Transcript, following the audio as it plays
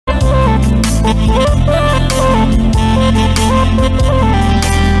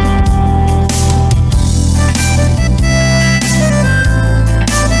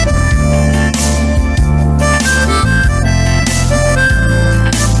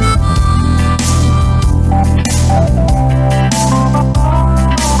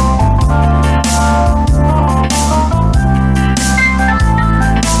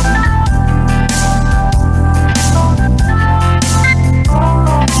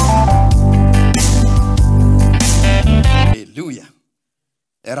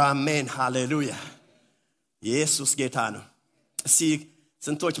አሜን ሃሌሉያ ኢየሱስ ጌታ ነው እስቲ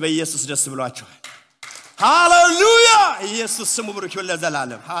ስንቶች በኢየሱስ ደስ ብሏቸዋል ሃሌሉያ ኢየሱስ ስሙ ብሩክ ይሁን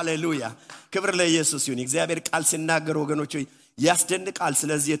ለዘላለም ሃሌሉያ ክብር ለኢየሱስ ይሁን እግዚአብሔር ቃል ሲናገር ወገኖች ያስደንቃል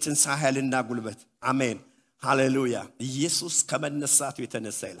ስለዚህ የትንሣኤ ኃይልና ጉልበት አሜን ሃሌሉያ ኢየሱስ ከመነሳቱ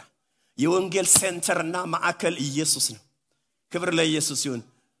የተነሳ ይላል የወንጌል ሴንተርና ማዕከል ኢየሱስ ነው ክብር ለኢየሱስ ይሁን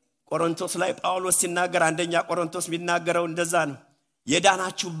ቆሮንቶስ ላይ ጳውሎስ ሲናገር አንደኛ ቆሮንቶስ ቢናገረው እንደዛ ነው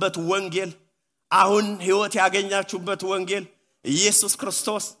የዳናችሁበት ወንጌል አሁን ሕይወት ያገኛችሁበት ወንጌል ኢየሱስ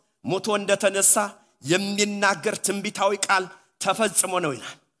ክርስቶስ ሞቶ እንደተነሳ የሚናገር ትንቢታዊ ቃል ተፈጽሞ ነው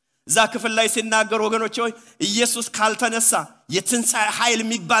ይላል እዛ ክፍል ላይ ሲናገር ወገኖች ሆይ ኢየሱስ ካልተነሳ የትንሣኤ ኃይል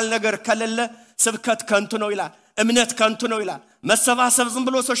የሚባል ነገር ከሌለ ስብከት ከንቱ ነው ይላል እምነት ከንቱ ነው ይላል መሰባሰብ ዝም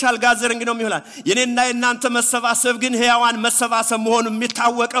ብሎ ሶሻል ጋዘሪንግ ነው የሚሆናል የኔና የናንተ መሰባሰብ ግን ሕያዋን መሰባሰብ መሆኑ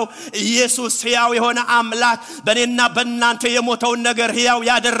የሚታወቀው ኢየሱስ ሕያው የሆነ አምላክ በኔና በእናንተ የሞተው ነገር ሕያው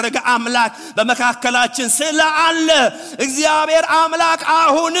ያደረገ አምላክ በመካከላችን ስላለ እግዚአብሔር አምላክ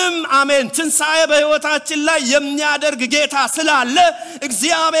አሁንም አሜን ትንሣኤ በሕይወታችን ላይ የሚያደርግ ጌታ ስላለ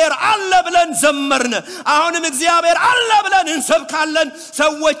እግዚአብሔር አለ ብለን ዘመርነ አሁንም እግዚአብሔር አለ ብለን እንሰብካለን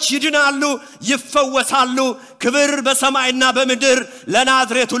ሰዎች ይድናሉ ይፈወሳሉ ክብር በሰማይና በምድር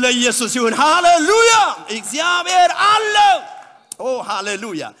ለናዝሬቱ ለኢየሱስ ይሁን ሃሌሉያ እግዚአብሔር አለ ኦ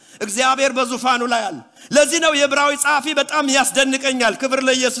ሃሌሉያ እግዚአብሔር በዙፋኑ ላይ አለ ለዚህ ነው የዕብራዊ ጻፊ በጣም ያስደንቀኛል ክብር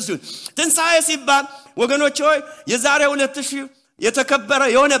ለኢየሱስ ይሁን ትንሣኤ ሲባል ወገኖች ሆይ የዛሬ 2000 የተከበረ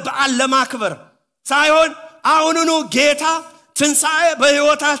የሆነ በዓል ለማክበር ሳይሆን አሁንኑ ጌታ ትንሣኤ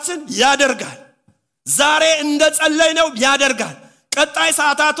በሕይወታችን ያደርጋል ዛሬ እንደጸለይነው ያደርጋል ቀጣይ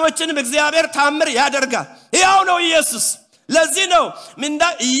ሰዓታቶችንም እግዚአብሔር ታምር ያደርጋል ያው ነው ኢየሱስ ለዚህ ነው ምንዳ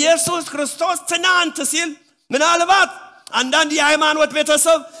ኢየሱስ ክርስቶስ ትናንት ሲል ምናልባት አንዳንድ የሃይማኖት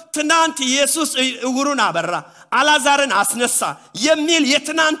ቤተሰብ ትናንት ኢየሱስ እውሩን አበራ አላዛርን አስነሳ የሚል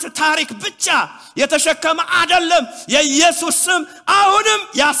የትናንት ታሪክ ብቻ የተሸከመ አይደለም የኢየሱስ ስም አሁንም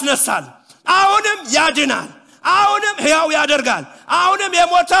ያስነሳል አሁንም ያድናል አሁንም ሕያው ያደርጋል አሁንም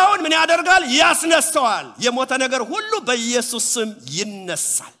የሞተውን ምን ያደርጋል ያስነሳዋል የሞተ ነገር ሁሉ በኢየሱስ ስም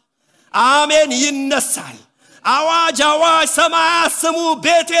ይነሳል አሜን ይነሳል አዋጅ ሰማያት ስሙ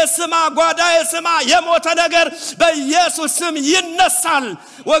ቤቴ ስማ ጓዳዬ ስማ የሞተ ነገር በኢየሱስ ስም ይነሳል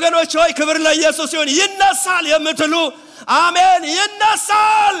ወገኖች ሆይ ክብር ለኢየሱስ ይሁን ይነሳል የምትሉ አሜን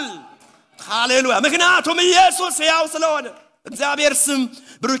ይነሳል ሃሌሉያ ምክንያቱም ኢየሱስ ሕያው ስለሆነ እግዚአብሔር ስም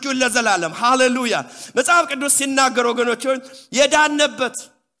ብሩክ ይሁን ለዘላለም ሃሌሉያ መጽሐፍ ቅዱስ ሲናገር ወገኖች ሆይ የዳነበት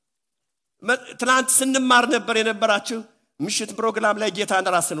ትናንት ስንማር ነበር የነበራችሁ ምሽት ፕሮግራም ላይ ጌታን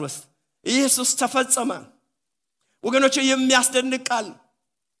ራስን ወስድ ኢየሱስ ተፈጸመ ወገኖች የሚያስደንቃል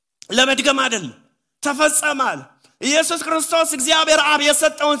ለመድገም አይደለም ተፈጸመ ኢየሱስ ክርስቶስ እግዚአብሔር አብ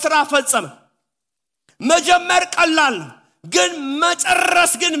የሰጠውን ሥራ ፈጸመ መጀመር ቀላል ግን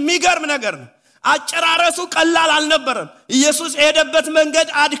መጨረስ ግን የሚገርም ነገር ነው አጨራረሱ ቀላል አልነበረም ኢየሱስ የሄደበት መንገድ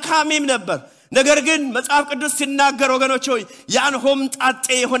አድካሚም ነበር ነገር ግን መጽሐፍ ቅዱስ ሲናገር ወገኖች ሆይ ያን ሆምጣጤ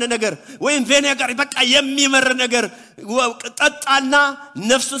የሆነ ነገር ወይም ቬኔጋር በቃ የሚመር ነገር ጠጣና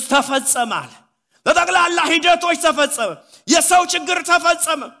ነፍሱ ተፈጸመ በጠቅላላ ሂደቶች ተፈጸመ የሰው ችግር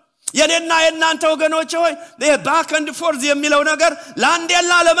ተፈጸመ የኔና የናንተ ወገኖች ሆይ ባክ ኤንድ ፎርዝ የሚለው ነገር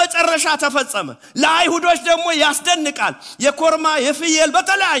ለአንዴና ለመጨረሻ ተፈጸመ ለአይሁዶች ደግሞ ያስደንቃል የኮርማ የፍየል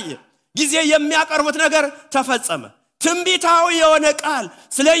በተለያየ ጊዜ የሚያቀርቡት ነገር ተፈጸመ ትንቢታዊ የሆነ ቃል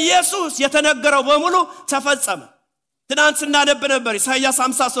ስለ ኢየሱስ የተነገረው በሙሉ ተፈጸመ ትናንት ስናነብ ነበር ኢሳይያስ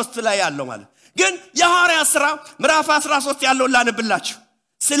 53 ላይ ያለው ማለት ግን የሐዋርያት ሥራ ምዕራፍ 13 ያለው ላነብላችሁ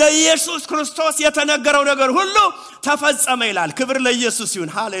ስለ ኢየሱስ ክርስቶስ የተነገረው ነገር ሁሉ ተፈጸመ ይላል ክብር ለኢየሱስ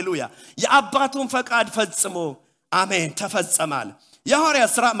ይሁን ሃሌሉያ የአባቱን ፈቃድ ፈጽሞ አሜን ተፈጸማል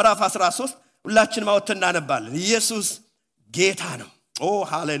የሐዋርያት ሥራ ምዕራፍ 13 ሁላችን ማውተን እናነባለን ኢየሱስ ጌታ ነው ኦ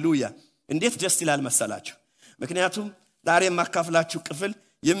ሃሌሉያ እንዴት ደስ ይላል መሰላችሁ ምክንያቱም ዛሬ ማካፈላችሁ ክፍል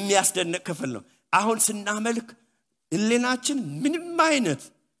የሚያስደንቅ ክፍል ነው አሁን ስናመልክ እልናችን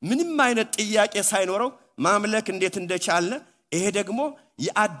ምንም አይነት ጥያቄ ሳይኖረው ማምለክ እንዴት እንደቻለ ይሄ ደግሞ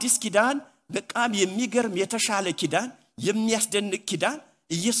የአዲስ ኪዳን በቃም የሚገርም የተሻለ ኪዳን የሚያስደንቅ ኪዳን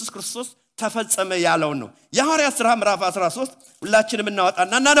ኢየሱስ ክርስቶስ ተፈጸመ ያለው ነው የሐዋርያት ሥራ ምዕራፍ 13 ሁላችንም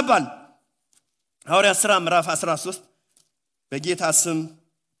እናወጣና እናነባለን ሐዋርያት ሥራ ምዕራፍ 13 በጌታ ስም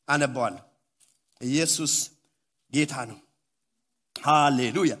አነባዋለሁ። ኢየሱስ ጌታ ነው።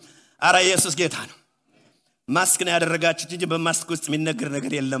 ሃሌሉያ! አረ ኢየሱስ ጌታ ነው። ማስክ ነው ያደረጋችሁት እንጂ በማስክ ውስጥ የሚነገር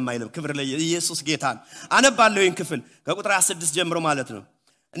ነገር የለም አይልም። ክብር ለኢየሱስ ጌታ ነው። አነባለሁ ይህን ክፍል ከቁጥር 26 ጀምሮ ማለት ነው።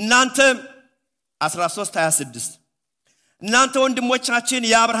 እናንተ 13:26 እናንተ ወንድሞቻችን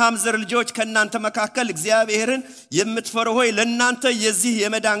የአብርሃም ዘር ልጆች ከናንተ መካከል እግዚአብሔርን የምትፈሩ ሆይ ለናንተ የዚህ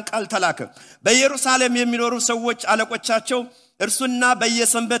የመዳን ቃል ተላከ። በኢየሩሳሌም የሚኖሩ ሰዎች አለቆቻቸው እርሱና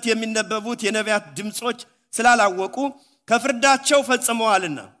በየሰንበት የሚነበቡት የነቢያት ድምጾች ስላላወቁ ከፍርዳቸው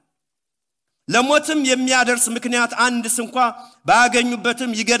ፈጽመዋልና ለሞትም የሚያደርስ ምክንያት አንድስ እንኳ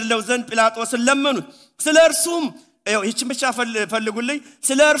ባያገኙበትም ይገድለው ዘንድ ጲላጦስን ለመኑት። ስለርሱም ይህችን ብቻ ፈልጉልኝ።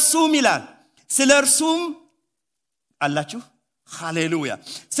 ስለርሱም ይላል ስለርሱም አላችሁ። ሃሌሉያ!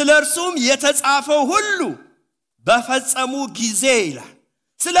 ስለርሱም የተጻፈው ሁሉ በፈጸሙ ጊዜ ይላል።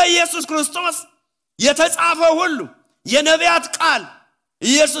 ስለ ኢየሱስ ክርስቶስ የተጻፈው ሁሉ የነቢያት ቃል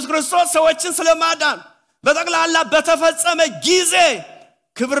ኢየሱስ ክርስቶስ ሰዎችን ስለማዳን በጠቅላላ በተፈጸመ ጊዜ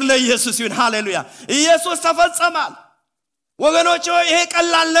ክብር ለኢየሱስ ይሁን። ሃሌሉያ! ኢየሱስ ተፈጸማል። ወገኖች ይሄ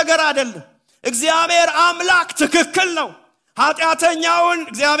ቀላል ነገር አይደለም። እግዚአብሔር አምላክ ትክክል ነው። ኃጢአተኛውን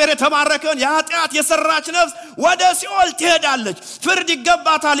እግዚአብሔር የተባረከውን የኃጢአት የሰራች ነፍስ ወደ ሲኦል ትሄዳለች፣ ፍርድ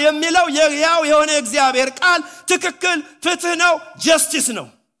ይገባታል የሚለው የሕያው የሆነ እግዚአብሔር ቃል ትክክል፣ ፍትህ ነው፣ ጀስቲስ ነው።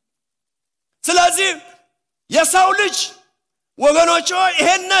 ስለዚህ የሰው ልጅ ወገኖች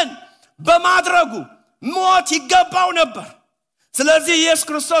ይሄንን በማድረጉ ሞት ይገባው ነበር። ስለዚህ ኢየሱስ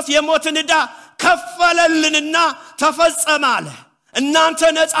ክርስቶስ የሞትን ዕዳ ከፈለልንና ተፈጸመ አለ። እናንተ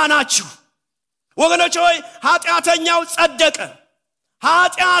ነፃ ናችሁ። ወገኖች ሆይ ኃጢአተኛው ጸደቀ።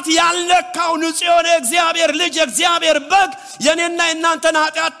 ኃጢአት ያልነካው ንጹሕ የሆነ እግዚአብሔር ልጅ እግዚአብሔር በግ የኔና የናንተን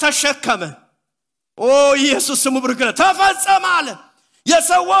ኃጢአት ተሸከመ። ኢየሱስ ስሙ ብሩክ ነው። ተፈጸመ አለ።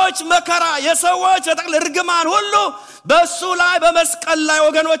 የሰዎች መከራ የሰዎች እርግማን ሁሉ በሱ ላይ በመስቀል ላይ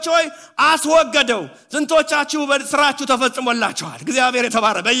ወገኖች ሆይ አስወገደው። ስንቶቻችሁ ስራችሁ ተፈጽሞላችኋል? እግዚአብሔር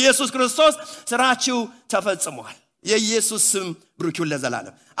የተባረከ በኢየሱስ ክርስቶስ ስራችሁ ተፈጽሟል። የኢየሱስ ስም ብሩክ ይሁን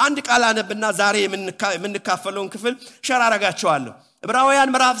ለዘላለም። አንድ ቃል አነብና ዛሬ የምንካፈለውን ክፍል ሸር አረጋችኋለሁ።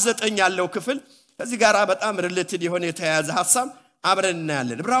 ዕብራውያን ምዕራፍ 9 ያለው ክፍል ከዚህ ጋር በጣም ሪሌትድ የሆነ የተያያዘ ሐሳብ አብረን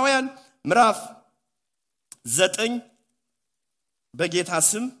እናያለን። ዕብራውያን ምዕራፍ 9 በጌታ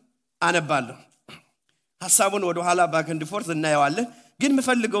ስም አነባለሁ። ሐሳቡን ወደ ኋላ ባክ ኤንድ ፎርዝ እናየዋለን፣ ግን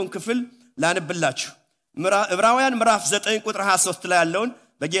የምፈልገውን ክፍል ላንብላችሁ። ዕብራውያን ምዕራፍ 9 ቁጥር 23 ላይ ያለውን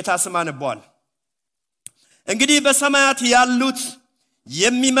በጌታ ስም አነባዋለሁ። እንግዲህ በሰማያት ያሉት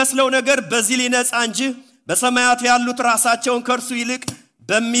የሚመስለው ነገር በዚህ ሊነጻ እንጂ በሰማያት ያሉት ራሳቸውን ከእርሱ ይልቅ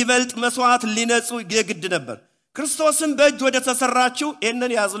በሚበልጥ መስዋዕት ሊነጹ የግድ ነበር። ክርስቶስም በእጅ ወደ ተሰራችው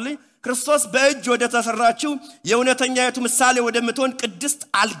ይሄንን ያዙልኝ። ክርስቶስ በእጅ ወደ ተሰራችው የእውነተኛይቱ ምሳሌ ወደምትሆን ቅድስት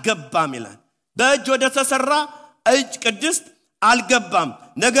አልገባም ይላል። በእጅ ወደ ተሰራ እጅ ቅድስት አልገባም፣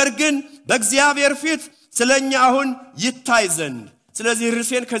 ነገር ግን በእግዚአብሔር ፊት ስለኛ አሁን ይታይ ዘንድ። ስለዚህ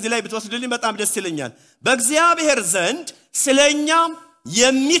ርዕሴን ከዚህ ላይ ብትወስዱልኝ በጣም ደስ ይለኛል። በእግዚአብሔር ዘንድ ስለኛ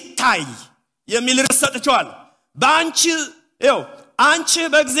የሚታይ የሚል ርዕስ ሰጥቼዋለሁ። አንቺ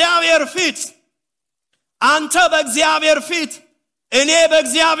በእግዚአብሔር ፊት፣ አንተ በእግዚአብሔር ፊት፣ እኔ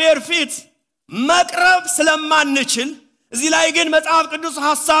በእግዚአብሔር ፊት መቅረብ ስለማንችል እዚህ ላይ ግን መጽሐፍ ቅዱስ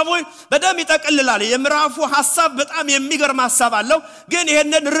ሐሳቡን በደም ይጠቅልላል። የምዕራፉ ሐሳብ በጣም የሚገርም ሐሳብ አለው፣ ግን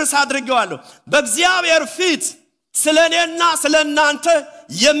ይሄንን ርዕስ አድርጌዋለሁ። በእግዚአብሔር ፊት ስለኔና ስለናንተ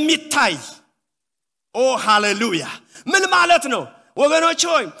የሚታይ ሃሌሉያ! ምን ማለት ነው ወገኖች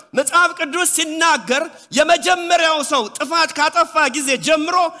ሆይ? መጽሐፍ ቅዱስ ሲናገር የመጀመሪያው ሰው ጥፋት ካጠፋ ጊዜ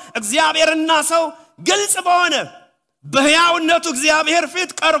ጀምሮ እግዚአብሔርና ሰው ግልጽ በሆነ በሕያውነቱ እግዚአብሔር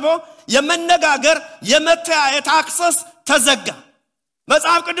ፊት ቀርቦ የመነጋገር የመተያየት አክሰስ ተዘጋ።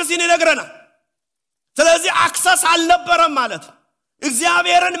 መጽሐፍ ቅዱስ ይነግረናል። ስለዚህ አክሰስ አልነበረም ማለት ነው።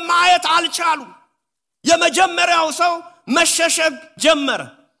 እግዚአብሔርን ማየት አልቻሉ። የመጀመሪያው ሰው መሸሸግ ጀመረ።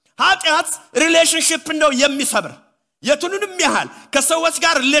 ኃጢአት ሪሌሽንሺፕ ነው የሚሰብር። የቱንም ያህል ከሰዎች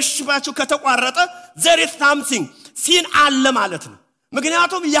ጋር ሪሌሽንሺፓችሁ ከተቋረጠ there is something ሲን አለ ማለት ነው።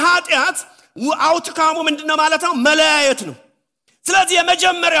 ምክንያቱም የኃጢአት አውትካሙ ምንድነው ማለት ነው? መለያየት ነው። ስለዚህ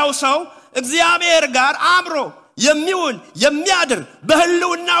የመጀመሪያው ሰው እግዚአብሔር ጋር አብሮ የሚውል የሚያድር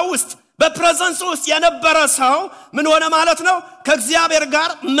በህልውና ውስጥ በፕሬዘንስ ውስጥ የነበረ ሰው ምን ሆነ ማለት ነው? ከእግዚአብሔር ጋር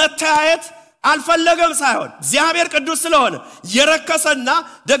መተያየት አልፈለገም። ሳይሆን እግዚአብሔር ቅዱስ ስለሆነ የረከሰና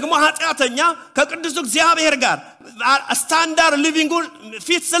ደግሞ ኃጢአተኛ ከቅዱስ እግዚአብሔር ጋር ስታንዳርድ ሊቪንግ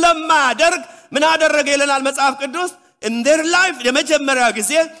ፊት ስለማያደርግ ምን አደረገ ይለናል መጽሐፍ ቅዱስ? in their life የመጀመሪያ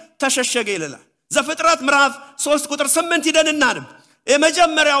ጊዜ ተሸሸገ ይለናል። ዘፍጥረት ምዕራፍ 3 ቁጥር 8 ይደንና ነው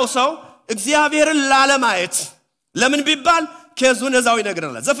የመጀመሪያው ሰው እግዚአብሔርን ላለማየት ለምን ቢባል ከዙን እዛው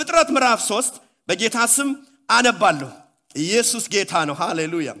ይነግረናል። ዘፍጥረት ምዕራፍ 3 በጌታ ስም አነባለሁ። ኢየሱስ ጌታ ነው።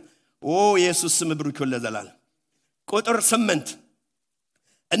 ሃሌሉያ። ኢየሱስ ስም ብሩክ ይሁን ለዘላለም። ቁጥር 8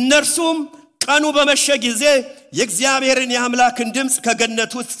 እነርሱም ቀኑ በመሸ ጊዜ የእግዚአብሔርን የአምላክን ድምጽ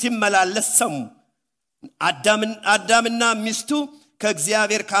ከገነት ውስጥ ሲመላለስ ሰሙ። አዳምና ሚስቱ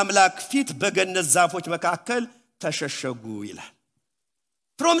ከእግዚአብሔር ከአምላክ ፊት በገነት ዛፎች መካከል ተሸሸጉ ይላል።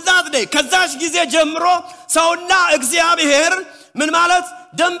 from that day ከዛች ጊዜ ጀምሮ ሰውና እግዚአብሔር ምን ማለት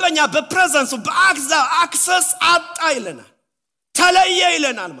ደንበኛ በፕሬዘንሱ በአክሰስ አጣ ይለናል፣ ተለየ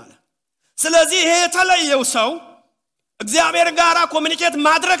ይለናል ማለት። ስለዚህ ይሄ የተለየው ሰው እግዚአብሔር ጋራ ኮሙኒኬት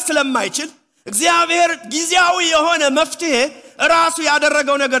ማድረግ ስለማይችል እግዚአብሔር ጊዜያዊ የሆነ መፍትሄ ራሱ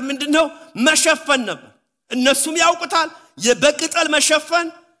ያደረገው ነገር ምንድነው? መሸፈን ነበር። እነሱም ያውቁታል። የበቅጠል መሸፈን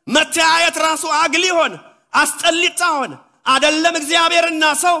መተያየት ራሱ አግሊ ሆነ፣ አስጠሊታ ሆነ። አይደለም እግዚአብሔርና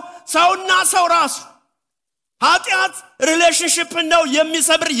ሰውና ሰው ራሱ ኃጢአት ሪሌሽንሺፕ ነው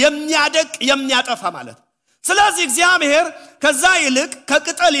የሚሰብር የሚያደቅ የሚያጠፋ ማለት። ስለዚህ እግዚአብሔር ከዛ ይልቅ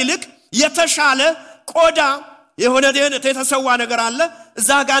ከቅጠል ይልቅ የተሻለ ቆዳ የሆነ የተሰዋ ነገር አለ እዛ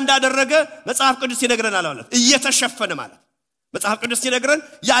ጋር እንዳደረገ መጽሐፍ ቅዱስ ይነግረናል ማለት እየተሸፈነ ማለት መጽሐፍ ቅዱስ ይነግረን።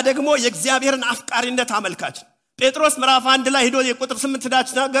 ያ ደግሞ የእግዚአብሔርን አፍቃሪነት አመልካች ጴጥሮስ ምዕራፍ 1 ላይ ሄዶ የቁጥር 8 ዳች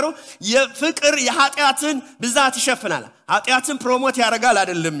ተናገረው የፍቅር የኃጢአትን ብዛት ይሸፍናል። ኃጢአትን ፕሮሞት ያደርጋል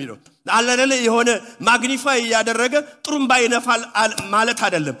አይደለም ይለው አለለ የሆነ ማግኒፋይ ያደረገ ጥሩምባ ይነፋል ማለት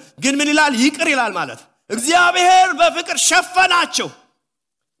አይደለም፣ ግን ምን ይላል? ይቅር ይላል ማለት። እግዚአብሔር በፍቅር ሸፈናቸው።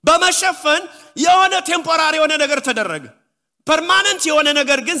 በመሸፈን የሆነ ቴምፖራሪ የሆነ ነገር ተደረገ። ፐርማነንት የሆነ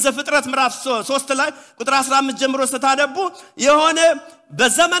ነገር ግን ዘፍጥረት ምዕራፍ 3 ላይ ቁጥር 15 ጀምሮ ስታነቡ የሆነ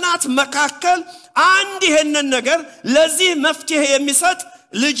በዘመናት መካከል አንድ ይሄንን ነገር ለዚህ መፍትሄ የሚሰጥ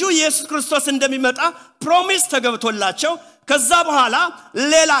ልጁ ኢየሱስ ክርስቶስ እንደሚመጣ ፕሮሚስ ተገብቶላቸው ከዛ በኋላ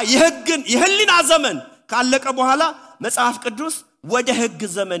ሌላ የህሊና ዘመን ካለቀ በኋላ መጽሐፍ ቅዱስ ወደ ህግ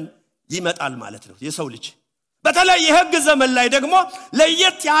ዘመን ይመጣል ማለት ነው። የሰው ልጅ በተለይ የህግ ዘመን ላይ ደግሞ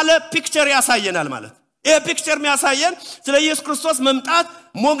ለየት ያለ ፒክቸር ያሳየናል ማለት። ይሄ ፒክቸር የሚያሳየን ስለ ኢየሱስ ክርስቶስ መምጣት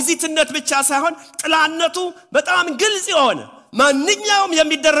ሞግዚትነት ብቻ ሳይሆን ጥላነቱ በጣም ግልጽ የሆነ ማንኛውም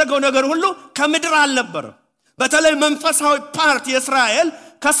የሚደረገው ነገር ሁሉ ከምድር አልነበረም። በተለይ መንፈሳዊ ፓርት የእስራኤል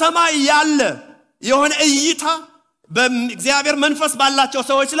ከሰማይ ያለ የሆነ እይታ በእግዚአብሔር መንፈስ ባላቸው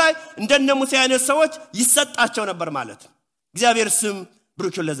ሰዎች ላይ እንደነ ሙሴ አይነት ሰዎች ይሰጣቸው ነበር ማለት። እግዚአብሔር ስም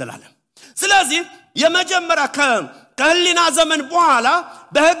ብሩክ ይሁን ለዘላለም። ስለዚህ የመጀመሪያ ከህሊና ዘመን በኋላ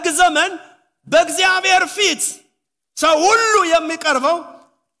በህግ ዘመን በእግዚአብሔር ፊት ሰው ሁሉ የሚቀርበው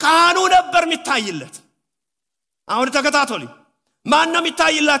ካህኑ ነበር የሚታይለት። አሁን ተከታተሉ። ማን ነው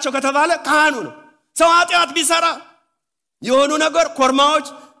የሚታይላቸው ከተባለ ካህኑ ነው። ሰው ኃጢአት ቢሰራ የሆኑ ነገር ኮርማዎች፣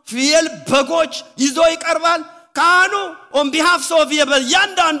 ፍየል፣ በጎች ይዞ ይቀርባል። ካህኑ on behalf of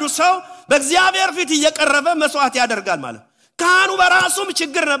ያንዳንዱ ሰው በእግዚአብሔር ፊት እየቀረበ መስዋዕት ያደርጋል ማለት። ካህኑ በራሱም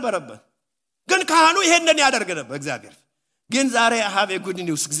ችግር ነበረበት፣ ግን ካህኑ ይሄንን ያደርግ ነበር እግዚአብሔር። ግን ዛሬ have a good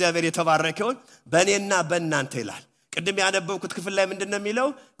news እግዚአብሔር የተባረከውን በእኔና በእናንተ ይላል። ቅድም ያነበብኩት ክፍል ላይ ምንድነው የሚለው?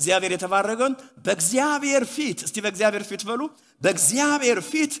 እግዚአብሔር የተባረከውን በእግዚአብሔር ፊት፣ እስቲ በእግዚአብሔር ፊት በሉ። በእግዚአብሔር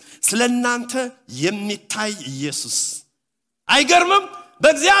ፊት ስለናንተ የሚታይ ኢየሱስ። አይገርምም?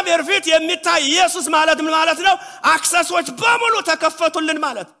 በእግዚአብሔር ፊት የሚታይ ኢየሱስ ማለት ምን ማለት ነው? አክሰሶች በሙሉ ተከፈቱልን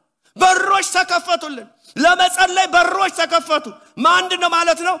ማለት። በሮች ተከፈቱልን፣ ለመጸለይ በሮች ተከፈቱ። ማንድነው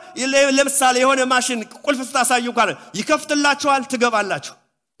ማለት ነው? ለምሳሌ የሆነ ማሽን ቁልፍ ስታሳዩ ካለ ይከፍትላችኋል፣ ትገባላችሁ።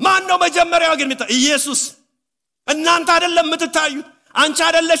 ማን ነው መጀመሪያው ግን ኢየሱስ? እናንተ አይደለም የምትታዩት፣ አንቺ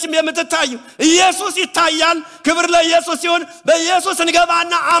አይደለሽም የምትታዩ፣ ኢየሱስ ይታያል። ክብር ለኢየሱስ ይሁን። በኢየሱስ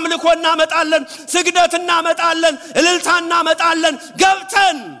እንገባና አምልኮና መጣለን፣ ስግደትና መጣለን፣ እልልታና መጣለን።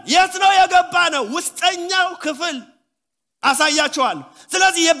 ገብተን የት ነው የገባነው? ውስጠኛው ክፍል አሳያችኋለሁ።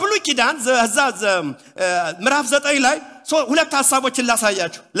 ስለዚህ የብሉይ ኪዳን ምዕራፍ 9 ላይ ሁለት ሐሳቦችን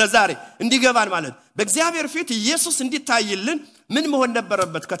ላሳያችሁ ለዛሬ እንዲገባን ማለት። በእግዚአብሔር ፊት ኢየሱስ እንዲታይልን ምን መሆን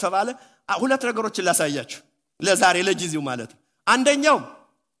ነበረበት ከተባለ ሁለት ነገሮችን ላሳያችሁ ለዛሬ ለጊዜው ማለት። አንደኛው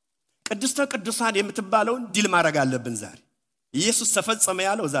ቅድስተ ቅዱሳን የምትባለውን ዲል ማድረግ አለብን ዛሬ። ኢየሱስ ተፈጸመ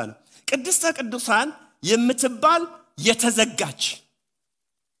ያለው ዛሬ ቅድስተ ቅዱሳን የምትባል የተዘጋች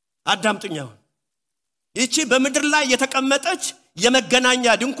አዳምጡኛው። ይቺ በምድር ላይ የተቀመጠች የመገናኛ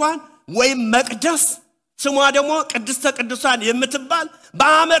ድንኳን ወይም መቅደስ፣ ስሟ ደግሞ ቅድስተ ቅዱሳን የምትባል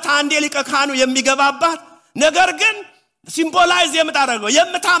በአመት አንዴ ሊቀ ካህኑ የሚገባባት ነገር ግን ሲምቦላይዝ የምታደርገው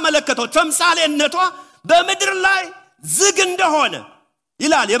የምታመለከተው ተምሳሌነቷ በምድር ላይ ዝግ እንደሆነ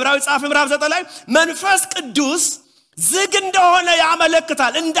ይላል የዕብራዊ ጻፍ ምዕራፍ 9 ላይ መንፈስ ቅዱስ ዝግ እንደሆነ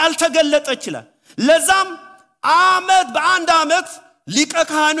ያመለክታል፣ እንዳልተገለጠ ይችላል። ለዛም አመት በአንድ አመት ሊቀ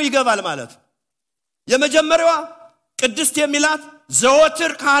ካህኑ ይገባል ማለት። የመጀመሪያዋ ቅድስት የሚላት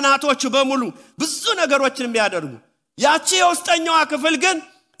ዘወትር ካህናቶቹ በሙሉ ብዙ ነገሮችን የሚያደርጉ፣ ያቺ የውስጠኛዋ ክፍል ግን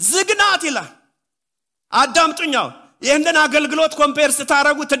ዝግናት ይላል። አዳምጡኛው ይሄንን አገልግሎት ኮምፔር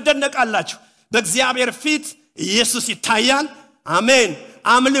ስታረጉ ትደነቃላችሁ በእግዚአብሔር ፊት ኢየሱስ ይታያል አሜን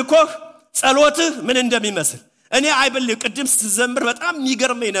አምልኮህ ጸሎትህ ምን እንደሚመስል እኔ አይበልም ቅድም ስዘምር በጣም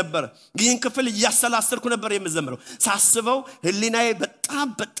የሚገርመኝ ነበር ይህን ክፍል ያሰላሰልኩ ነበር የምዘምረው ሳስበው ህሊናዬ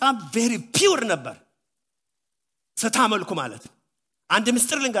በጣም very pure ነበር ስታመልኩ ማለት አንድ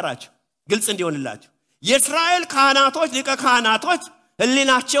ምስጢር ልንገራችሁ ግልጽ እንዲሆንላችሁ የእስራኤል ካህናቶች ሊቀ ካህናቶች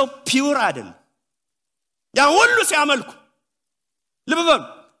ህሊናቸው ፒውር አይደለም ያ ሁሉ ሲያመልኩ ልበበሉ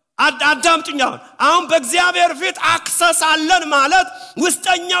አዳምጡኛው አሁን በእግዚአብሔር ፊት አክሰስ አለን ማለት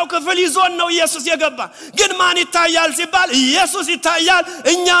ውስጠኛው ክፍል ይዞን ነው ኢየሱስ የገባ ግን ማን ይታያል ሲባል ኢየሱስ ይታያል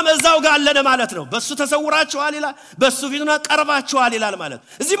እኛም እዛው ጋር አለን ማለት ነው በሱ ተሰውራችኋል ይላል በሱ ፊቱና ቀርባችኋል ይላል ማለት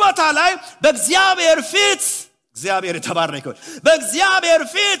እዚህ ቦታ ላይ በእግዚአብሔር ፊት እግዚአብሔር ተባረከው በእግዚአብሔር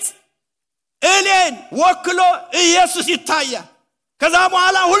ፊት እኔን ወክሎ ኢየሱስ ይታያል ከዛ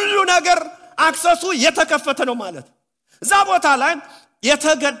በኋላ ሁሉ ነገር አክሰሱ የተከፈተ ነው ማለት እዛ ቦታ ላይ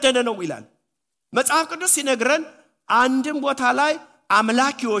የተገደደ ነው ይላል መጽሐፍ ቅዱስ ሲነግረን አንድም ቦታ ላይ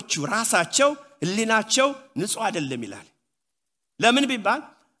አምላኪዎቹ ራሳቸው ህሊናቸው ንጹህ አይደለም ይላል ለምን ቢባል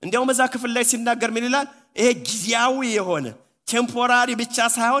እንዲያው መዛ ክፍል ላይ ሲናገር ምን ይላል ይሄ ጊዜያዊ የሆነ ቴምፖራሪ ብቻ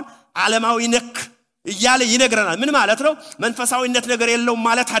ሳይሆን ዓለማዊ ነክ እያለ ይነግረናል ምን ማለት ነው መንፈሳዊነት ነገር የለው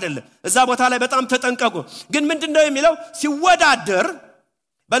ማለት አይደለም እዛ ቦታ ላይ በጣም ተጠንቀቁ ግን ምንድነው የሚለው ሲወዳደር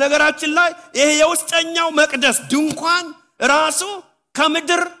በነገራችን ላይ ይሄ የውስጠኛው መቅደስ ድንኳን ራሱ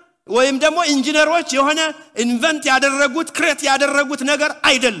ከምድር ወይም ደግሞ ኢንጂነሮች የሆነ ኢንቨንት ያደረጉት ክሬት ያደረጉት ነገር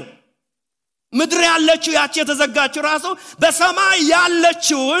አይደለም ምድር ያለችው ያቺ የተዘጋችው ራሱ በሰማይ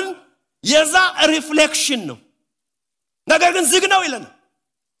ያለችውን የዛ ሪፍሌክሽን ነው ነገር ግን ዝግ ነው ይላል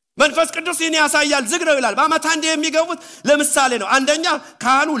መንፈስ ቅዱስ ይህን ያሳያል ዝግ ነው ይላል በአመት አንዴ የሚገቡት ለምሳሌ ነው አንደኛ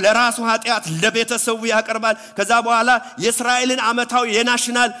ካህኑ ለራሱ ኃጢአት ለቤተሰቡ ያቀርባል ከዛ በኋላ የእስራኤልን አመታዊ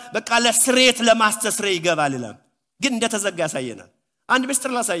የናሽናል በቃ ለስሬት ለማስተስረ ይገባል ይላል ግን እንደተዘጋ ያሳየናል አንድ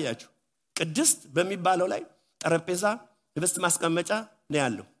ምስጢር ላሳያችሁ ቅድስት በሚባለው ላይ ጠረጴዛ ህብስት ማስቀመጫ ነው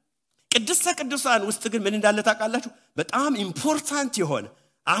ያለው ቅድስተ ቅዱሳን ውስጥ ግን ምን እንዳለ ታውቃላችሁ በጣም ኢምፖርታንት የሆነ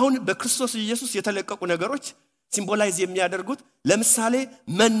አሁን በክርስቶስ ኢየሱስ የተለቀቁ ነገሮች ሲምቦላይዝ የሚያደርጉት ለምሳሌ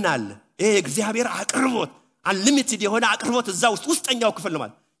መናል ይሄ እግዚአብሔር አቅርቦት አንሊሚትድ የሆነ አቅርቦት እዛ ውስጠኛው ክፍል ነው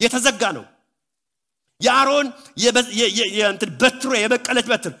ማለት የተዘጋ ነው ያሮን የእንትን በትሮ የበቀለች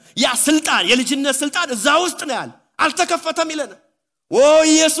በትር ያ ስልጣን የልጅነት ስልጣን እዛ ውስጥ ነው ያለ አልተከፈተም ይለና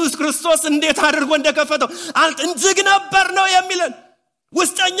ኢየሱስ ክርስቶስ እንዴት አድርጎ እንደከፈተው ዝግ ነበር ነው የሚለን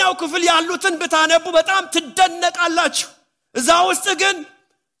ውስጠኛው ክፍል ያሉትን ብታነቡ በጣም ትደነቃላችሁ እዛ ውስጥ ግን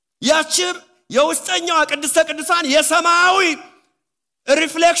ያቺ የውስጠኛው ቅድስተ ቅዱሳን የሰማያዊ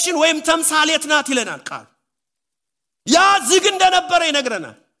ሪፍሌክሽን ወይም ተምሳሌት ናት ይለናል ቃል ያ ዝግ እንደነበረ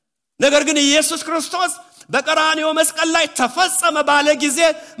ይነግረናል ነገር ግን ኢየሱስ ክርስቶስ በቀራንዮ መስቀል ላይ ተፈጸመ ባለ ጊዜ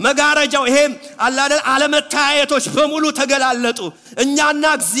መጋረጃው ይሄ አላደል አለመታየቶች በሙሉ ተገላለጡ እኛና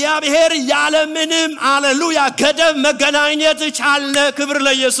እግዚአብሔር ያለምንም ሃሌሉያ ገደብ መገናኘት ቻለ ክብር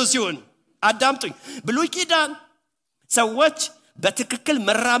ለኢየሱስ ይሁን አዳምጡኝ ብሉይ ኪዳን ሰዎች በትክክል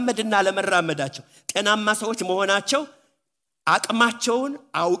መራመድና ለመራመዳቸው ጤናማ ሰዎች መሆናቸው አቅማቸውን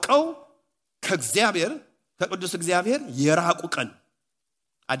አውቀው ከእግዚአብሔር ከቅዱስ እግዚአብሔር የራቁ ቀን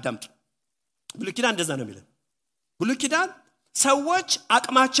አዳምጡ ብሉይ ኪዳን እንደዛ ነው የሚለው ብሉይ ኪዳን ሰዎች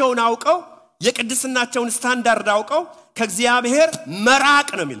አቅማቸውን አውቀው የቅድስናቸውን ስታንዳርድ አውቀው ከእግዚአብሔር መራቅ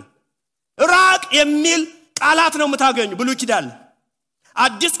ነው የሚለው ራቅ የሚል ቃላት ነው የምታገኙ ብሉይ ኪዳን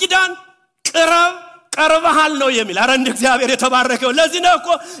አዲስ ኪዳን ቀርበሃል ነው የሚል አረንድ እግዚአብሔር የተባረከው ለዚህ ነው እኮ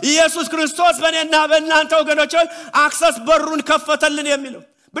ኢየሱስ ክርስቶስ በእኔና በእናንተ ወገኖች አክሰስ በሩን ከፈተልን የሚለው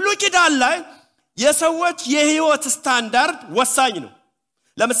ብሉይ ኪዳን ላይ የሰዎች የህይወት ስታንዳርድ ወሳኝ ነው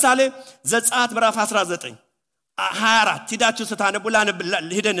ለምሳሌ ዘጸአት ምዕራፍ 19 24 ሂዳችሁ ስታነቡ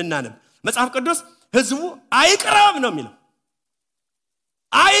ሄደን እናነብ መጽሐፍ ቅዱስ ህዝቡ አይቅረብ ነው የሚለው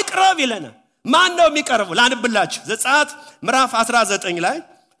አይቅረብ ይለናል ማን ነው የሚቀርበው ላንብላችሁ ዘጸአት ምዕራፍ 19 ላይ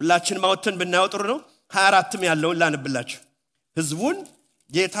ሁላችን ማውተን ብናየው ጥሩ ነው 24ም ያለውን ላንብላችሁ ህዝቡን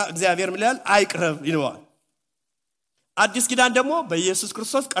ጌታ እግዚአብሔር ምን ይላል አይቅረብ ይለዋል አዲስ ኪዳን ደግሞ በኢየሱስ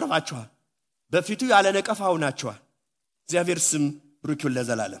ክርስቶስ ቀርባችኋል በፊቱ ያለ ነቀፋ ሆናችኋል እግዚአብሔር ስም ብሩክ ይሁን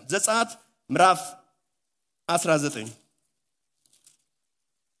ለዘላለም ዘጸአት ምዕራፍ 19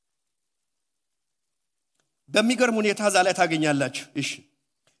 በሚገርም ሁኔታ ዛላይ ታገኛላችሁ እሺ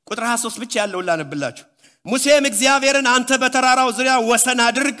ቁጥር 23 ብቻ ያለውን ላንብላችሁ ሙሴም እግዚአብሔርን አንተ በተራራው ዙሪያ ወሰን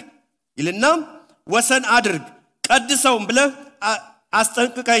አድርግ ይልና ወሰን አድርግ ቀድሰውም ብለ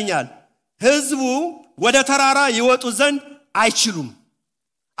አስጠንቅቀኛል ህዝቡ ወደ ተራራ ይወጡ ዘንድ አይችሉም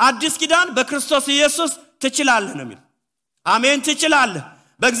አዲስ ኪዳን በክርስቶስ ኢየሱስ ትችላለህ ነው የሚለው አሜን ትችላለህ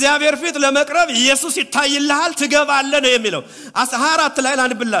በእግዚአብሔር ፊት ለመቅረብ ኢየሱስ ይታይልሃል ትገባለህ ነው የሚለው 24 ላይ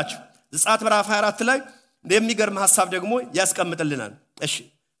ላንብላችሁ ዘጸአት ምዕራፍ 24 ላይ የሚገርም ሐሳብ ደግሞ ያስቀምጥልናል እሺ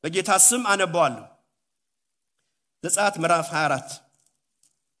በጌታ ስም አነባዋለሁ ዘጸአት ምዕራፍ 24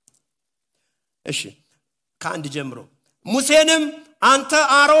 እሺ ከአንድ ጀምሮ ሙሴንም አንተ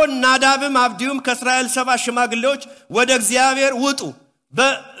አሮን ናዳብም አብዲዩም ከእስራኤል 70 ሽማግሌዎች ወደ እግዚአብሔር ውጡ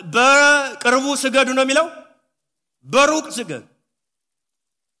በቅርቡ ስገዱ ነው የሚለው በሩቅ ስገዱ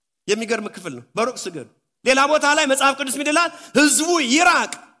የሚገርም ክፍል ነው በሩቅ ስገዱ ሌላ ቦታ ላይ መጽሐፍ ቅዱስ ምን ይላል ህዝቡ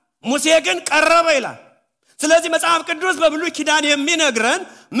ይራቅ ሙሴ ግን ቀረበ ይላል ስለዚህ መጽሐፍ ቅዱስ በብሉይ ኪዳን የሚነግረን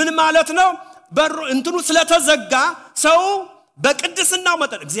ምን ማለት ነው በሩ እንትኑ ስለተዘጋ ሰው በቅድስናው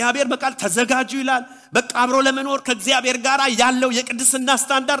መጠን እግዚአብሔር በቃል ተዘጋጁ ይላል በቃ አብሮ ለመኖር ከእግዚአብሔር ጋር ያለው የቅድስና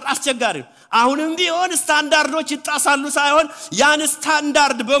ስታንዳርድ አስቸጋሪ አሁንም ቢሆን ስታንዳርዶች ይጣሳሉ ሳይሆን ያን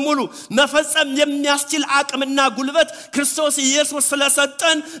ስታንዳርድ በሙሉ መፈጸም የሚያስችል አቅምና ጉልበት ክርስቶስ ኢየሱስ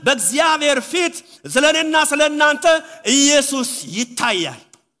ስለሰጠን በእግዚአብሔር ፊት ስለኔና ስለናንተ ኢየሱስ ይታያል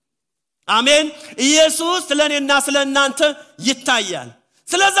አሜን ኢየሱስ ስለኔና ስለናንተ ይታያል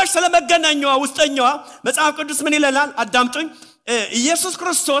ስለዚህ ስለመገናኛዋ ውስጠኛዋ መጽሐፍ ቅዱስ ምን ይላል አዳምጡኝ ኢየሱስ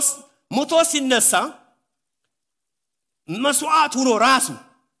ክርስቶስ ሞቶ ሲነሳ መስዋዕት ሆኖ ራሱ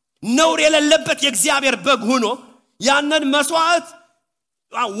ነውር የሌለበት የእግዚአብሔር በግ ሆኖ ያንን መስዋዕት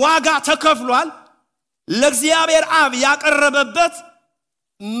ዋጋ ተከፍሏል ለእግዚአብሔር አብ ያቀረበበት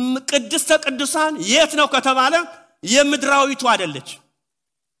ቅድስተ ቅዱሳን የት ነው ከተባለ የምድራዊቱ አይደለች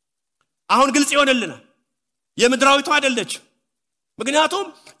አሁን ግልጽ ይሆንልናል የምድራዊቱ አይደለች ምክንያቱም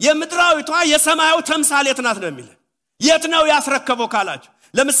የምድራዊቷ የሰማያዊ ተምሳሌት ናት ነው የሚለው የት ነው ያስረከበው ካላችሁ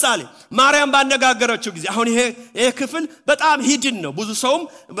ለምሳሌ ማርያም ባነጋገረችው ጊዜ አሁን ይሄ ክፍል በጣም ሂድን ነው ብዙ ሰውም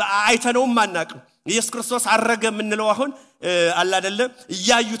አይተነውም ማናቀው ኢየሱስ ክርስቶስ አረገ ምንለው አሁን አለ አይደለ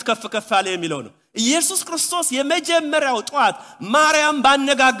ያዩት ከፍ አለ የሚለው ነው ኢየሱስ ክርስቶስ የመጀመሪያው ጧት ማርያም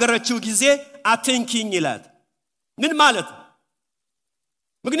ባነጋገረችው ጊዜ አትንኪኝ ይላል ምን ማለት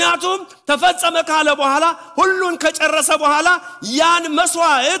ምክንያቱም ተፈጸመ ካለ በኋላ ሁሉን ከጨረሰ በኋላ ያን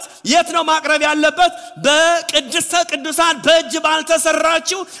መስዋዕት የት ነው ማቅረብ ያለበት በቅድስተ ቅዱሳን በእጅ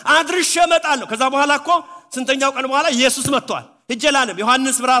ባልተሰራችው አድርሼ እመጣለሁ ከዛ በኋላ እኮ ስንተኛው ቀን በኋላ ኢየሱስ መጥቷል እጀላንም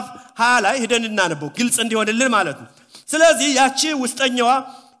ዮሐንስ ምዕራፍ 20 ላይ ሄደን እናነበው ግልጽ እንዲሆንልን ማለት ነው ስለዚህ ያቺ ውስጠኛዋ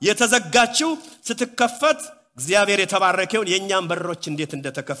የተዘጋችው ስትከፈት እግዚአብሔር የተባረከውን የኛን በሮች እንዴት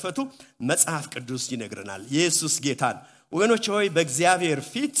እንደተከፈቱ መጽሐፍ ቅዱስ ይነግረናል ኢየሱስ ጌታን ወገኖች ሆይ በእግዚአብሔር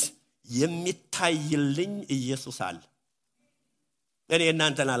ፊት የሚታይልኝ ኢየሱስ አለ እኔ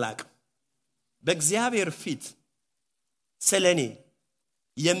እናንተን አላቅም በእግዚአብሔር ፊት ስለኔ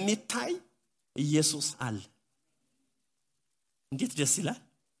የሚታይ ኢየሱስ አለ እንዴት ደስ ይላል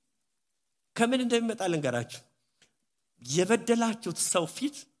ከምን እንደሚመጣ ልንገራችሁ የበደላችሁት ሰው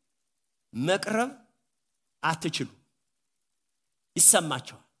ፊት መቅረብ አትችሉ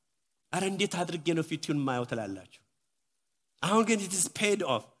ይሰማችኋል አረ እንዴት አድርጌ ነው ፊቱን ማየው ትላላችሁ አሁን ግን it is paid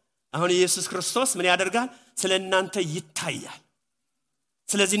off አሁን ኢየሱስ ክርስቶስ ምን ያደርጋል ስለናንተ ይታያል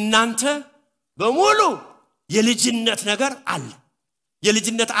ስለዚህ እናንተ በሙሉ የልጅነት ነገር አለ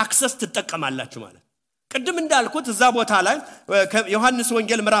የልጅነት አክሰስ ትጠቀማላችሁ ማለት ቅድም እንዳልኩት እዛ ቦታ ላይ ዮሐንስ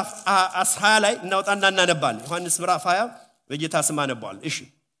ወንጌል ምዕራፍ 20 ላይ እናውጣና እናነባለን ዮሐንስ ምዕራፍ 20 በጌታ ስም አነባዋለሁ እሺ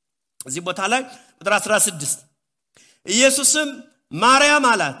እዚህ ቦታ ላይ ቁጥር 16 ኢየሱስም ማርያም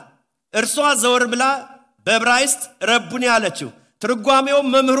አላት እርሷ ዘወር ብላ በዕብራይስጥ ረቡኒ አለችው ትርጓሜው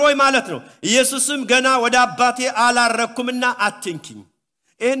መምህሮይ ማለት ነው ኢየሱስም ገና ወደ አባቴ አላረኩምና አትንኪኝ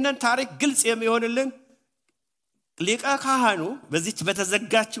ይሄንን ታሪክ ግልጽ የሚሆንልን ሊቀ ካህኑ በዚች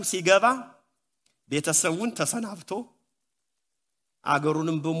በተዘጋችው ሲገባ ቤተሰቡን ተሰናብቶ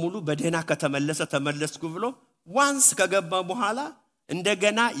አገሩንም በሙሉ በደህና ከተመለሰ ተመለስኩ ብሎ ዋንስ ከገባ በኋላ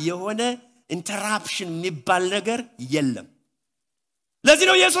እንደገና የሆነ ኢንተራፕሽን የሚባል ነገር የለም ለዚህ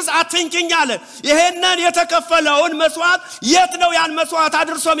ነው ኢየሱስ አትንኪኝ አለ ይሄንን የተከፈለውን መስዋዕት የት ነው ያን መስዋዕት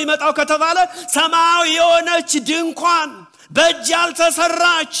አድርሶ የሚመጣው ከተባለ ሰማያዊ የሆነች ድንኳን በእጅ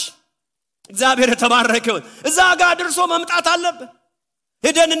ያልተሰራች እግዚአብሔር የተባረከው እዛ ጋር አድርሶ መምጣት አለበት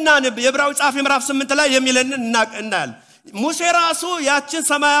ሄደንና የዕብራዊ ጻፊ ምዕራፍ 8 ላይ የሚለን እናያለን ሙሴ ራሱ ያችን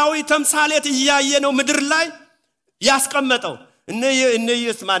ሰማያዊ ተምሳሌት እያየ ነው ምድር ላይ ያስቀመጠው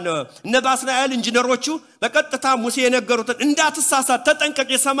እነ ባስናኤል ኢንጂነሮቹ በቀጥታ ሙሴ የነገሩትን እንዳትሳሳት ተጠንቀቅ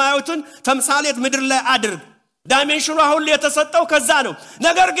የሰማያዊትን ተምሳሌት ምድር ላይ አድርግ ዳይሜንሽኑ አሁን የተሰጠው ከዛ ነው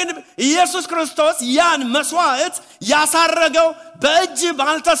ነገር ግን ኢየሱስ ክርስቶስ ያን መስዋዕት ያሳረገው በእጅ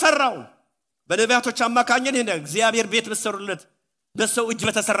ባልተሰራው በነቢያቶች አማካኝነት ይሄ እግዚአብሔር ቤት በሰሩለት በሰው እጅ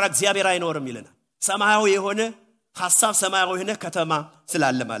በተሰራ እግዚአብሔር አይኖርም ይለናል ሰማያዊ የሆነ ሐሳብ ሰማያዊ የሆነ ከተማ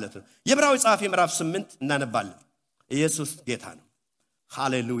ስላለ ማለት ነው የዕብራዊ ጻፊ ምዕራፍ 8 እናነባለን ኢየሱስ ጌታ ነው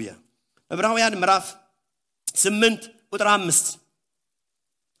ሃሌሉያ ዕብራውያን ምዕራፍ 8 ቁጥር 5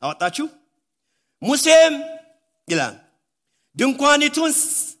 አወጣችሁ ሙሴም ይላል ድንኳኒቱን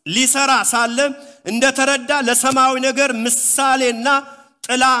ሊሰራ ሳለ እንደተረዳ ለሰማያዊ ነገር ምሳሌና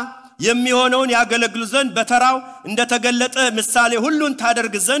ጥላ የሚሆነውን ያገለግሉ ዘንድ በተራው እንደተገለጠ ምሳሌ ሁሉን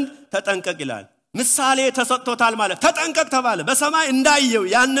ታደርግ ዘንድ ተጠንቀቅ ይላል። ምሳሌ ተሰጥቶታል ማለት ተጠንቀቅ ተባለ። በሰማይ እንዳየው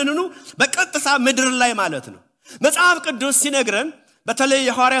ያንንኑ በቀጥታ ምድር ላይ ማለት ነው። መጽሐፍ ቅዱስ ሲነግረን በተለይ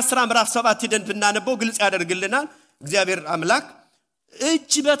የሐዋርያት ሥራ ምዕራፍ 7 ሄደን ብናነበው ግልጽ ያደርግልናል። እግዚአብሔር አምላክ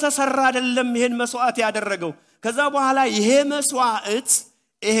እጅ በተሰራ አይደለም ይሄን መስዋዕት ያደረገው። ከዛ በኋላ ይሄ መስዋዕት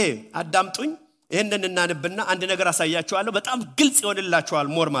ይሄ አዳምጡኝ ይሄንን እናንብና አንድ ነገር አሳያችኋለሁ። በጣም ግልጽ ይሆንላችኋል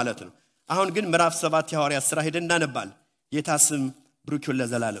ሞር ማለት ነው። አሁን ግን ምዕራፍ 7 የሐዋርያት ሥራ ሄደን እናነባለን። ጌታ ስም ብሩክ ይሁን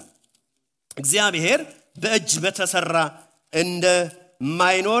ለዘላለም። እግዚአብሔር በእጅ በተሰራ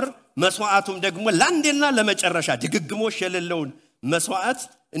እንደማይኖር መስዋዕቱም ደግሞ ለአንዴና ለመጨረሻ ድግግሞሽ የሌለውን መስዋዕት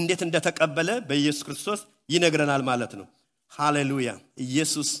እንዴት እንደተቀበለ በኢየሱስ ክርስቶስ ይነግረናል ማለት ነው። ሃሌሉያ!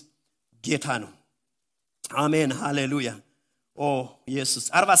 ኢየሱስ ጌታ ነው። አሜን ሃሌሉያ! ኦ ኢየሱስ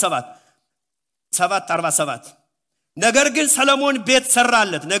 47 ነገር ግን ሰሎሞን ቤት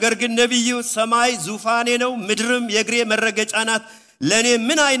ሰራለት። ነገር ግን ነብዩ ሰማይ ዙፋኔ ነው ምድርም የእግሬ መረገጫ ናት ለኔ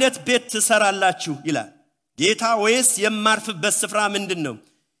ምን አይነት ቤት ትሰራላችሁ ይላል ጌታ። ወይስ የማርፍበት ስፍራ ምንድነው?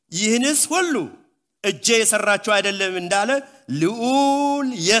 ይህንስ ሁሉ እጄ የሰራችሁ አይደለም እንዳለ ልዑል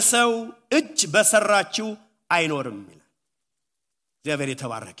የሰው እጅ በሰራችሁ አይኖርም ይላል። እግዚአብሔር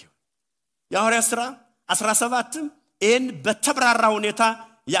የተባረከ ይሁን። የሐዋርያት ሥራ 17ም ይሄን በተብራራ ሁኔታ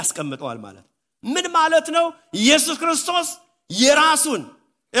ያስቀምጠዋል ማለት ምን ማለት ነው? ኢየሱስ ክርስቶስ የራሱን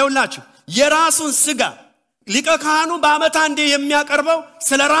ይውላችሁ የራሱን ሥጋ ሊቀ ካህኑ በዓመት አንዴ የሚያቀርበው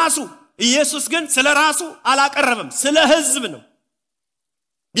ስለራሱ፣ ኢየሱስ ግን ስለራሱ አላቀረበም፣ ስለ ሕዝብ ነው።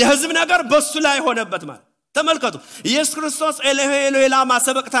 የሕዝብ ነገር በሱ ላይ ሆነበት ማለት ተመልከቱ። ኢየሱስ ክርስቶስ ኤሎሄ ኤሎሄ ላማ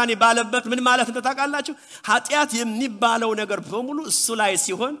ሰበቅታኒ ባለበት ምን ማለት እንደታውቃላችሁ? ኃጢአት የሚባለው ነገር በሙሉ እሱ ላይ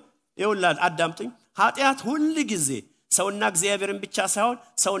ሲሆን ይውላል አዳምጡኝ። ኃጢአት ሁሉ ጊዜ ሰውና እግዚአብሔርን ብቻ ሳይሆን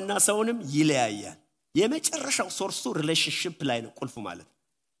ሰውና ሰውንም ይለያያል። የመጨረሻው ሶርሱ ሪሌሽንሺፕ ላይ ነው ቁልፉ ማለት።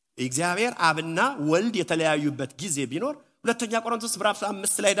 እግዚአብሔር አብና ወልድ የተለያዩበት ጊዜ ቢኖር ሁለተኛ ቆሮንቶስ ምዕራፍ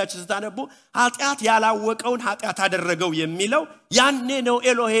 5 ላይ ሄዳችሁ ስታነቡ ኃጢአት ያላወቀውን ኃጢአት አደረገው የሚለው ያኔ ነው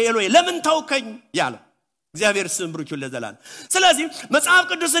ኤሎሄ ኤሎሄ ለምን ተውከኝ ያለው። እግዚአብሔር ስም ብሩክ ይሁን ለዘላለም። ስለዚህ መጽሐፍ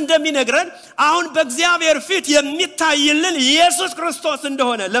ቅዱስ እንደሚነግረን አሁን በእግዚአብሔር ፊት የሚታይልን ኢየሱስ ክርስቶስ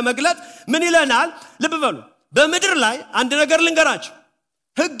እንደሆነ ለመግለጥ ምን ይለናል? ልብ በሉ። በምድር ላይ አንድ ነገር ልንገራችሁ።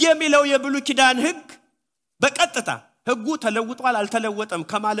 ሕግ የሚለው የብሉይ ኪዳን ሕግ በቀጥታ ሕጉ ተለውጧል አልተለወጠም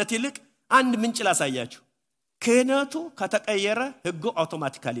ከማለት ይልቅ አንድ ምንጭ ላሳያችሁ። ክህነቱ ከተቀየረ ሕጉ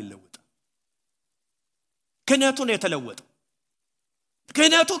አውቶማቲካሊ ይለወጣል። ክህነቱ ነው የተለወጠው።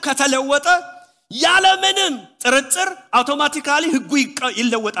 ክህነቱ ከተለወጠ ያለምንም ጥርጥር አውቶማቲካሊ ሕጉ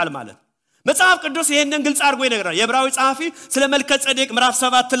ይለወጣል ማለት። መጽሐፍ ቅዱስ ይሄንን ግልጽ አድርጎ ይነግራል። የዕብራዊ ጸሐፊ ስለ መልከ ጼዴቅ ምዕራፍ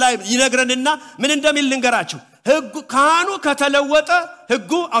 7 ላይ ይነግረንና ምን እንደሚል ልንገራችሁ። ሕጉ ካህኑ ከተለወጠ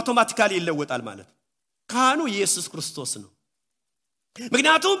ሕጉ አውቶማቲካሊ ይለወጣል ማለት። ካህኑ ኢየሱስ ክርስቶስ ነው።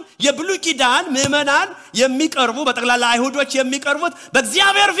 ምክንያቱም የብሉይ ኪዳን ምዕመናን የሚቀርቡ በጠቅላላ አይሁዶች የሚቀርቡት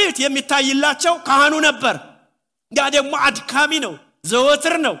በእግዚአብሔር ፊት የሚታይላቸው ካህኑ ነበር። ያ ደግሞ አድካሚ ነው፣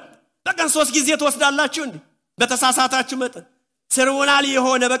 ዘወትር ነው። በቀን 3 ጊዜ ተወስዳላችሁ እንዴ በተሳሳታችሁ መጠን ሰርሞናል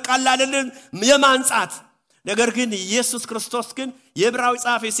የሆነ በቃል አይደለም የማንጻት ነገር። ግን ኢየሱስ ክርስቶስ ግን የዕብራዊ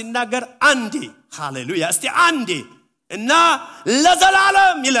ጸሐፊ ሲናገር አንዴ ሃሌሉያ እስቲ አንዴ እና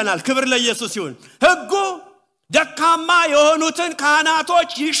ለዘላለም ይለናል። ክብር ለኢየሱስ ይሁን። ሕጉ ደካማ የሆኑትን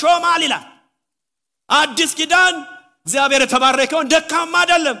ካህናቶች ይሾማል ይላል። አዲስ ኪዳን እግዚአብሔር የተባረከውን ደካማ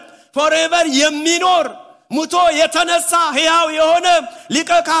አይደለም ፎrever የሚኖር ሙቶ የተነሳ ሕያው የሆነ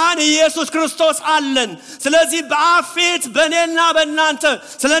ሊቀ ካህን ኢየሱስ ክርስቶስ አለን። ስለዚህ በአፊት በእኔና በእናንተ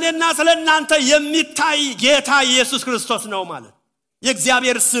ስለኔና ስለናንተ የሚታይ ጌታ ኢየሱስ ክርስቶስ ነው ማለት።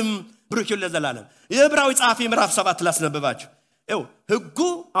 የእግዚአብሔር ስም ብሩክ ይሁን ለዘላለም። የዕብራዊ ጸሐፊ ምዕራፍ 7 ላስነብባችሁ። ሕጉ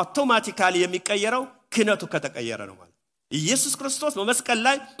አውቶማቲካሊ የሚቀየረው ክህነቱ ከተቀየረ ነው ማለት። ኢየሱስ ክርስቶስ በመስቀል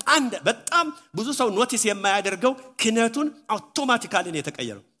ላይ አንድ በጣም ብዙ ሰው ኖቲስ የማያደርገው ክህነቱን አውቶማቲካሊ ነው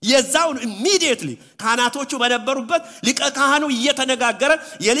የተቀየረው። የዛውን ኢሚዲየትሊ ካህናቶቹ በነበሩበት ሊቀ ካህኑ እየተነጋገረ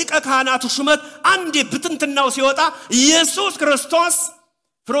የሊቀ ካህናቱ ሹመት አንዴ ብትንትናው ሲወጣ ኢየሱስ ክርስቶስ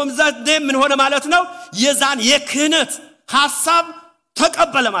from that day ምን ሆነ ማለት ነው? የዛን የክህነት ሐሳብ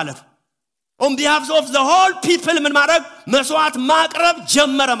ተቀበለ ማለት ነው። on behalf of the whole people ምን ማድረግ መስዋዕት ማቅረብ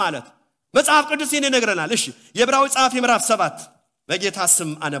ጀመረ ማለት። መጽሐፍ ቅዱስ ይነግረናል። እሺ የዕብራዊ ጸሐፊ ምዕራፍ 7 በጌታ ስም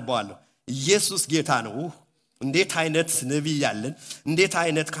አነባዋለሁ። ኢየሱስ ጌታ ነው። እንዴት አይነት ነብይ ያለን እንዴት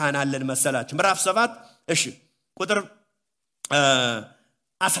አይነት ካህን አለን መሰላችሁ? ምዕራፍ 7 እሺ ቁጥር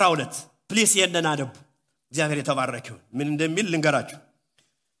 12 ፕሊስ ይሄንን አነቡ። እግዚአብሔር የተባረከ ይሁን። ምን እንደሚል ልንገራችሁ።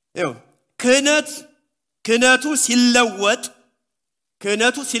 ይኸው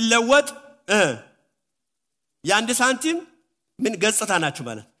ክህነቱ ሲለወጥ የአንድ ሳንቲም ምን ገጽታ ናችሁ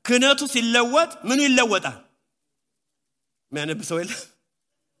ማለት ክህነቱ ሲለወጥ ምኑ ይለወጣል? የሚያነብ ሰው የለ?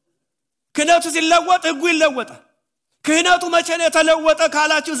 ክህነቱ ሲለወጥ ሕጉ ይለወጣል። ክህነቱ መቼ ነው የተለወጠ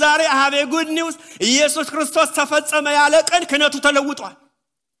ካላችሁ ዛሬ አሃቤ ጉድ ኒውስ ኢየሱስ ክርስቶስ ተፈጸመ ያለ ቀን ክህነቱ ተለውጧል።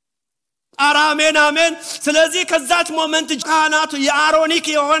 አሜን አሜን። ስለዚህ ከዛች ሞመንት ካህናቱ የአሮኒክ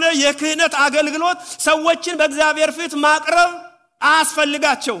የሆነ የክህነት አገልግሎት ሰዎችን በእግዚአብሔር ፊት ማቅረብ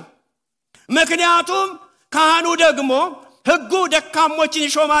አስፈልጋቸው። ምክንያቱም ካህኑ ደግሞ ሕጉ ደካሞችን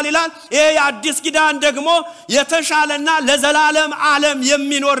ይሾማል ይላል። ይሄ የአዲስ ኪዳን ደግሞ የተሻለና ለዘላለም ዓለም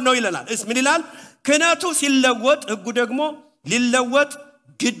የሚኖር ነው ይላል። ምን ይላል? ክህነቱ ሲለወጥ ሕጉ ደግሞ ሊለወጥ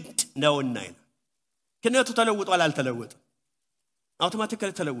ግድ ነውና ይላል። ክህነቱ ተለውጧል አልተለወጠም?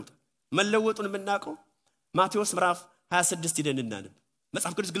 አውቶማቲካሊ ተለውጧል። መለወጡን የምናውቀው ማቴዎስ ምዕራፍ 26 ሄደን እናነብ።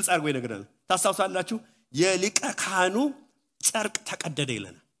 መጽሐፍ ቅዱስ ግልጽ አድርጎ ይነግረናል። ታስታውሳላችሁ? የሊቀ ካህኑ ጨርቅ ተቀደደ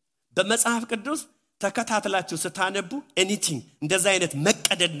ይለናል። በመጽሐፍ ቅዱስ ተከታትላችሁ ስታነቡ ኤኒቲንግ እንደዛ አይነት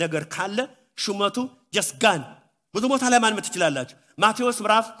መቀደድ ነገር ካለ ሹመቱ just gone ብዙ ቦታ ላይ ማንመት ትችላላችሁ። ማቴዎስ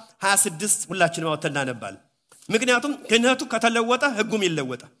ምዕራፍ 26 ሁላችንም አውጥተን እናነባለን። ምክንያቱም ክህነቱ ከተለወጠ ሕጉም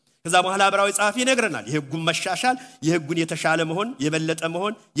ይለወጣል። ከዛ በኋላ ዕብራዊ ጻፊ ይነግረናል የሕጉን መሻሻል፣ የሕጉን የተሻለ መሆን፣ የበለጠ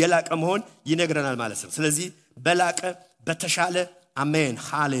መሆን፣ የላቀ መሆን ይነግረናል ማለት ነው። ስለዚህ በላቀ በተሻለ አሜን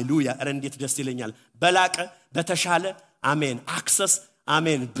ሃሌሉያ። እንዴት ደስ ይለኛል! በላቀ በተሻለ አሜን አክሰስ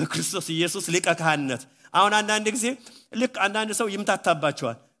አሜን በክርስቶስ ኢየሱስ ሊቀ ካህንነት። አሁን አንዳንድ ጊዜ ልክ አንዳንድ ሰው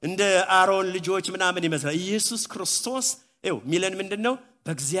ይምታታባቸዋል እንደ አሮን ልጆች ምናምን ይመስላል። ኢየሱስ ክርስቶስ ሚለን ምንድነው?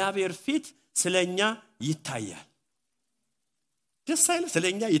 በእግዚአብሔር ፊት ስለኛ ይታያል። ደስ አይል?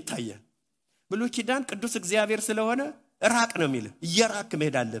 ስለኛ ይታያል። ብሉይ ኪዳን ቅዱስ እግዚአብሔር ስለሆነ ራቅ ነው የሚል። እየራክ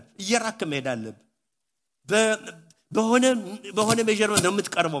መሄድ አለብ በሆነ ሜጀርመንት ነው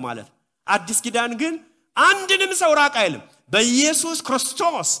የምትቀርበው ማለት። አዲስ ኪዳን ግን አንድንም ሰው ራቅ አይልም። በኢየሱስ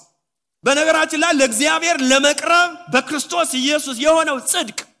ክርስቶስ በነገራችን ላይ ለእግዚአብሔር ለመቅረብ በክርስቶስ ኢየሱስ የሆነው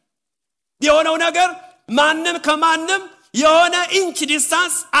ጽድቅ የሆነው ነገር ማንም ከማንም የሆነ ኢንች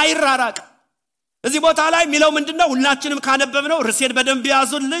ዲስታንስ አይራራቅ። እዚህ ቦታ ላይ የሚለው ምንድነው? ሁላችንም ካነበብነው ርዕሴን በደንብ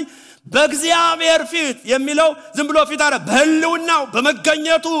ያዙልኝ። በእግዚአብሔር ፊት የሚለው ዝም ብሎ ፊት አረ በህልውናው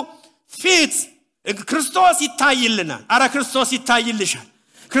በመገኘቱ ፊት ክርስቶስ ይታይልናል። አረ ክርስቶስ ይታይልሻል።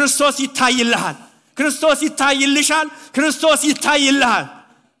 ክርስቶስ ይታይልሃል። ክርስቶስ ይታይልሻል። ክርስቶስ ይታይልሃል።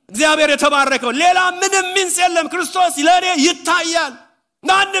 እግዚአብሔር የተባረከው። ሌላ ምንም ምንስ የለም። ክርስቶስ ለኔ ይታያል።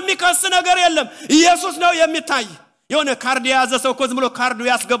 ማንም የሚከስ ነገር የለም። ኢየሱስ ነው የሚታይ። የሆነ ካርድ የያዘ ሰው እኮ ዝም ብሎ ካርዱ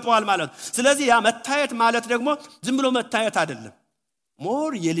ያስገባዋል ማለት። ስለዚህ ያ መታየት ማለት ደግሞ ዝም ብሎ መታየት አይደለም።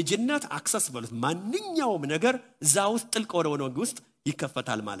 ሞር የልጅነት አክሰስ ማለት ማንኛውም ነገር እዛ ውስጥ ጥልቅ ወደ ውስጥ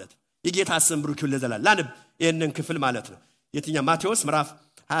ይከፈታል ማለት። የጌታ ስም ብሩክ ይሁን ለዘላለም። ላንብ ይሄንን ክፍል ማለት ነው። የትኛው? ማቴዎስ ምዕራፍ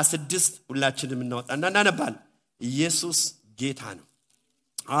 26 ሁላችንም እናወጣና እናነባለን። ኢየሱስ ጌታ ነው።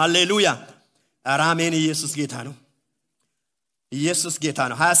 ሃሌሉያ አሜን። ኢየሱስ ጌታ ነው። ኢየሱስ ጌታ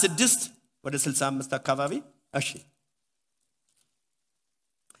ነው። 26 ወደ 65 አካባቢ እሺ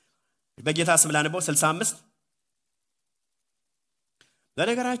በጌታ ስም ላነበው 65።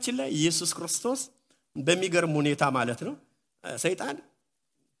 በነገራችን ላይ ኢየሱስ ክርስቶስ በሚገርም ሁኔታ ማለት ነው ሰይጣን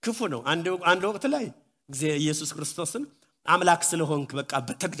ክፉ ነው። አንድ ወቅት ላይ ኢየሱስ ክርስቶስን አምላክ ስለሆንክ በቃ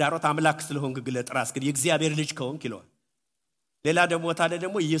በተግዳሮት አምላክ ስለሆንክ ግለጥ ራስህ የእግዚአብሔር ልጅ ከሆንክ ይለዋል። ሌላ ደግሞ ታዲያ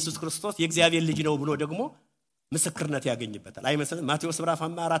ደግሞ ኢየሱስ ክርስቶስ የእግዚአብሔር ልጅ ነው ብሎ ደግሞ ምስክርነት ያገኝበታል አይመስልም? ማቴዎስ ምዕራፍ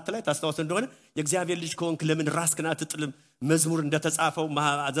 4 ላይ ታስታውሱ እንደሆነ የእግዚአብሔር ልጅ ከሆንክ ለምን ራስህን አትጥልም? መዝሙር እንደተጻፈው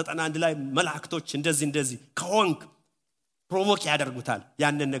 91 ላይ መላእክቶች እንደዚህ ከሆንክ ፕሮቮክ ያደርጉታል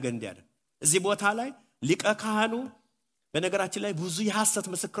ያንን ነገር እንዲያደርግ። እዚህ ቦታ ላይ ሊቀ ካህኑ በነገራችን ላይ ብዙ የሐሰት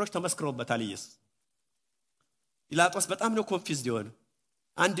ምስክሮች ተመስክረውበታል። ኢየሱስ ጲላጦስ በጣም ነው ኮንፊውዝድ የሆነው።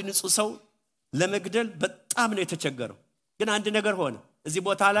 አንድ ንጹህ ሰው ለመግደል በጣም ነው የተቸገረው። ግን አንድ ነገር ሆነ። እዚህ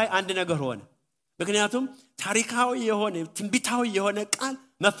ቦታ ላይ አንድ ነገር ሆነ። ምክንያቱም ታሪካዊ የሆነ ትንቢታዊ የሆነ ቃል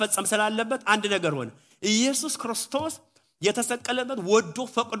መፈጸም ስላለበት አንድ ነገር ሆነ። ኢየሱስ ክርስቶስ የተሰቀለበት ወዶ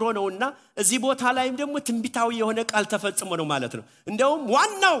ፈቅዶ ነውና እዚህ ቦታ ላይም ደግሞ ትንቢታዊ የሆነ ቃል ተፈጽሞ ነው ማለት ነው። እንደውም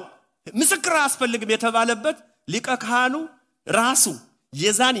ዋናው ምስክር አስፈልግም የተባለበት ሊቀ ካህኑ ራሱ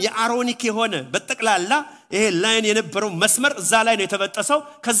የዛን የአሮኒክ የሆነ በጠቅላላ ይሄ ላይን የነበረው መስመር እዛ ላይ ነው የተበጠሰው።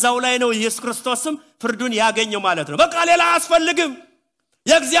 ከዛው ላይ ነው ኢየሱስ ክርስቶስም ፍርዱን ያገኘው ማለት ነው። በቃ ሌላ አያስፈልግም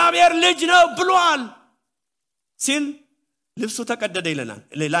የእግዚአብሔር ልጅ ነው ብሏል ሲል ልብሱ ተቀደደ ይለናል።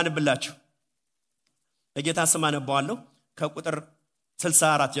 ላንብላችሁ በጌታ ስም አነባዋለሁ ከቁጥር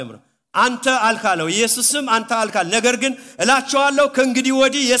 64 ጀምሮ። አንተ አልካለው ኢየሱስም አንተ አልካል፣ ነገር ግን እላችኋለሁ ከእንግዲህ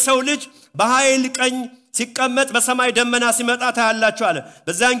ወዲህ የሰው ልጅ በኃይል ቀኝ ሲቀመጥ በሰማይ ደመና ሲመጣ ታያላችሁ አለ።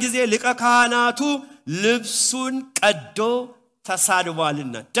 በዛን ጊዜ ሊቀ ካህናቱ ልብሱን ቀዶ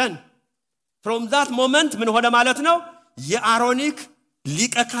ተሳድቧልና ደን from that moment ምን ሆነ ማለት ነው? የአሮኒክ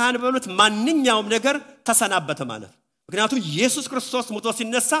ሊቀ ካህን በሉት ማንኛውም ነገር ተሰናበተ ማለት። ምክንያቱም ኢየሱስ ክርስቶስ ሞቶ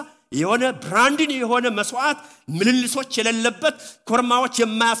ሲነሳ የሆነ ብራንድን የሆነ መስዋዕት ምልልሶች የሌለበት ኮርማዎች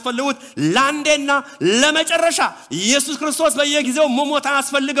የማያስፈልጉት ላንዴና ለመጨረሻ ኢየሱስ ክርስቶስ በየጊዜው መሞት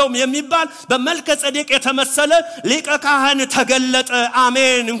አያስፈልገውም የሚባል በመልከ ጼዴቅ የተመሰለ ሊቀ ካህን ተገለጠ።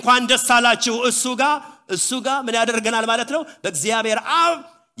 አሜን። እንኳን ደስ አላችሁ። እሱ ጋር ምን ያደርገናል ማለት ነው? በእግዚአብሔር አብ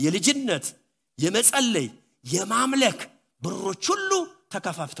የልጅነት የመጸለይ የማምለክ ብሮች ሁሉ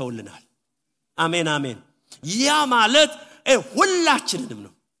ተከፋፍተውልናል። አሜን አሜን። ያ ማለት ሁላችንንም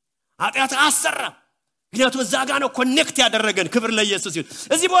ነው። ኃጢአት አሰራ። ምክንያቱም እዛ ጋር ነው ኮኔክት ያደረገን። ክብር ለኢየሱስ ይሁን።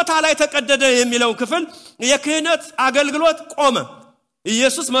 እዚህ ቦታ ላይ ተቀደደ የሚለው ክፍል የክህነት አገልግሎት ቆመ።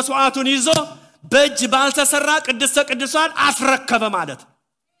 ኢየሱስ መስዋዕቱን ይዞ በእጅ ባልተሰራ ቅድስተ ቅዱሳን አስረከበ ማለት።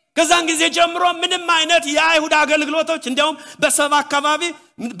 ከዛን ጊዜ ጀምሮ ምንም አይነት የአይሁድ አገልግሎቶች እንዲያውም በሰባ አካባቢ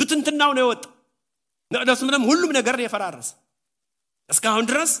ብትንትናው ነው የወጣ። መቅደሱ ምንም ሁሉም ነገር የፈራረሰ እስካሁን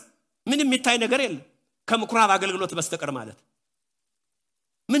ድረስ ምንም የሚታይ ነገር የለም ከምኩራብ አገልግሎት በስተቀር ማለት።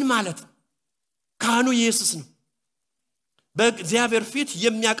 ምን ማለት ነው? ካህኑ ኢየሱስ ነው። በእግዚአብሔር ፊት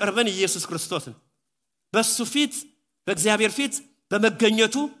የሚያቀርበን ኢየሱስ ክርስቶስ ነው። በሱ ፊት በእግዚአብሔር ፊት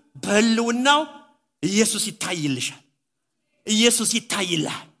በመገኘቱ በህልውናው ኢየሱስ ይታይልሻል። ኢየሱስ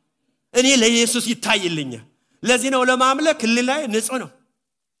ይታይልሃል። እኔ ለኢየሱስ ይታይልኛል። ለዚህ ነው ለማምለክ ህሊናዬ ንጹህ ነው።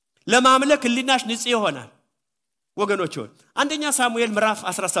 ለማምለክ ህሊናሽ ንጹህ ይሆናል ወገኖች ሆይ። አንደኛ ሳሙኤል ምዕራፍ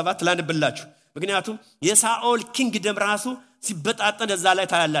 17 ላንብላችሁ። ምክንያቱም የሳኦል ኪንግደም ራሱ ሲበጣጠን እዛ ላይ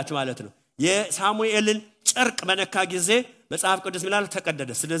ታያላችሁ ማለት ነው። የሳሙኤልን ጨርቅ በነካ ጊዜ መጽሐፍ ቅዱስ ይላል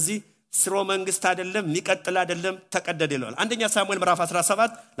ተቀደደ። ስለዚህ ስሮ መንግስት አይደለም የሚቀጥል አይደለም ተቀደደ ይላል። አንደኛ ሳሙኤል ምዕራፍ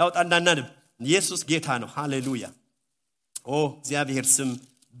 17 ላውጣና እናንብ። ኢየሱስ ጌታ ነው። ሃሌሉያ። እግዚአብሔር ስም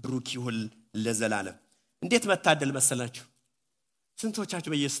ብሩክ ይሁን ለዘላለም። እንዴት መታደል መሰላችሁ? ስንቶቻችሁ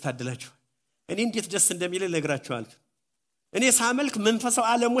በኢየሱስ ታደላችሁ? እኔ እንዴት ደስ እንደሚል ልነግራችኋለሁ። እኔ ሳመልክ መንፈሳዊ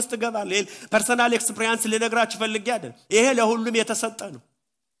ዓለም ውስጥ ገባለሁ። ፐርሰናል ኤክስፒሪየንስ ልነግራችሁ ፈልጌ አይደል። ይሄ ለሁሉም የተሰጠ ነው።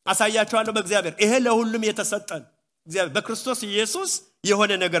 አሳያችኋለሁ በእግዚአብሔር። ይሄ ለሁሉም የተሰጠ ነው። እግዚአብሔር በክርስቶስ ኢየሱስ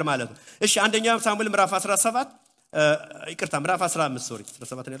የሆነ ነገር ማለት ነው። እሺ አንደኛ ሳሙኤል ምዕራፍ 17 ይቅርታ ምዕራፍ 15 ሶሪ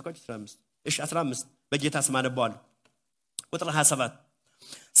 17 ነው ያልኳችሁ 15 እሺ 15 በጌታ ስም አነባዋለሁ። ቁጥር 27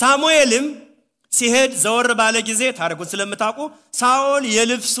 ሳሙኤልም ሲሄድ ዘወር ባለ ጊዜ ታሪኩን ስለምታውቁ ሳኦል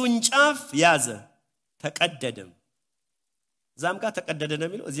የልብሱን ጫፍ ያዘ ተቀደደም። ዛም ጋር ተቀደደ ነው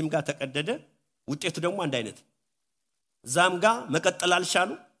የሚለው፣ እዚህም ጋር ተቀደደ። ውጤቱ ደግሞ አንድ አይነት። ዛም ጋር መቀጠል አልቻሉ፣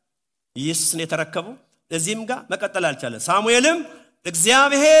 ኢየሱስን የተረከቡ። እዚህም ጋር መቀጠል አልቻለ። ሳሙኤልም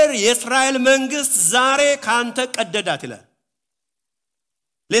እግዚአብሔር የእስራኤል መንግስት ዛሬ ካንተ ቀደዳት ይላል።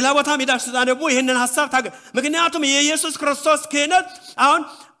 ሌላ ቦታ ሄዳችሁ ታነቡ ይሄንን ሐሳብ ምክንያቱም የኢየሱስ ክርስቶስ ክህነት አሁን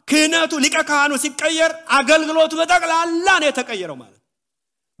ክህነቱ ሊቀ ካህኑ ሲቀየር አገልግሎቱ በጠቅላላ ነው የተቀየረው ማለት።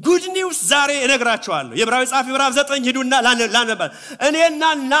 ጉድ ኒውስ ዛሬ እነግራችኋለሁ። የዕብራዊ ጻፊ ምዕራፍ 9 ሄዱና ላነባ። እኔና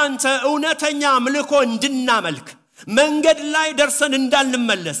እናንተ እውነተኛ አምልኮ እንድናመልክ መንገድ ላይ ደርሰን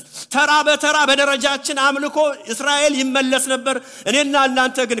እንዳንመለስ ተራ በተራ በደረጃችን አምልኮ እስራኤል ይመለስ ነበር። እኔና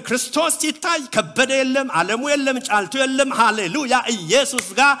እናንተ ግን ክርስቶስ ሲታይ ከበደ የለም፣ ዓለሙ የለም፣ ጫልቱ የለም። ሃሌሉያ። ኢየሱስ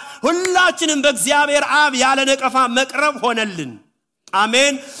ጋር ሁላችንም በእግዚአብሔር አብ ያለ ነቀፋ መቅረብ ሆነልን።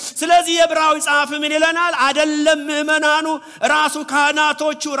 አሜን። ስለዚህ የዕብራዊ ጻፊ ምን ይለናል? አይደለም ምእመናኑ ራሱ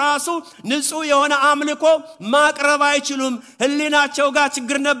ካህናቶቹ ራሱ ንጹህ የሆነ አምልኮ ማቅረብ አይችሉም። ህሊናቸው ጋር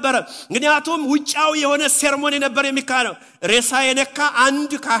ችግር ነበር። ምክንያቱም ውጫዊ የሆነ ሴርሞኒ ነበር የሚካሄደው። ሬሳ የነካ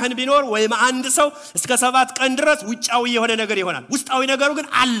አንድ ካህን ቢኖር ወይም አንድ ሰው እስከ 7 ቀን ድረስ ውጫዊ የሆነ ነገር ይሆናል። ውስጣዊ ነገሩ ግን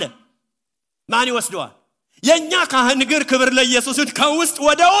አለ። ማን ይወስደዋል? የኛ ካህን ግን ክብር ለኢየሱስ ይሁን ከውስጥ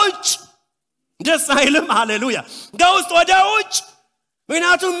ወደ ውጭ ደስ አይልም። ሃሌሉያ። ከውስጥ ወደ ውጭ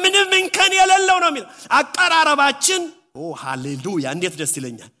ምክንያቱም ምንም እንከን የሌለው ነው የሚለው አቀራረባችን። ሃሌሉያ እንዴት ደስ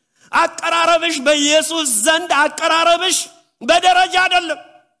ይለኛል። አቀራረብሽ በኢየሱስ ዘንድ አቀራረብሽ በደረጃ አይደለም፣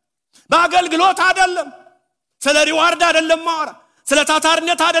 በአገልግሎት አይደለም፣ ስለ ሪዋርድ አይደለም ማወራ፣ ስለ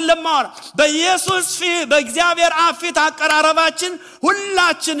ታታርነት አይደለም ማወራ። በኢየሱስ ፊት በእግዚአብሔር አብ ፊት አቀራረባችን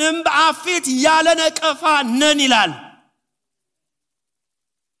ሁላችንም በአብ ፊት ያለ ነቀፋ ነን ይላል።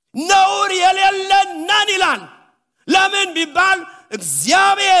 ነውር የሌለን ነን ይላል። ለምን ቢባል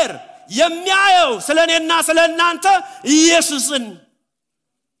እግዚአብሔር የሚያየው ስለኔና ስለናንተ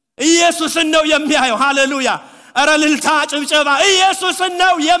ኢየሱስን ነው የሚያየው። ሃሌሉያ። አረ ልልታ ጭብጨባ። ኢየሱስን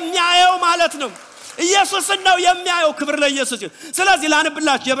ነው የሚያየው ማለት ነው። ኢየሱስን ነው የሚያየው። ክብር ለኢየሱስ ይሁን። ስለዚህ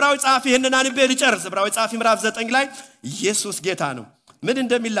ላንብላችሁ የዕብራዊ ጻፊ ይሄንን አንብቤ ልጨርስ። ዕብራዊ ጻፊ ምዕራፍ 9 ላይ ኢየሱስ ጌታ ነው ምን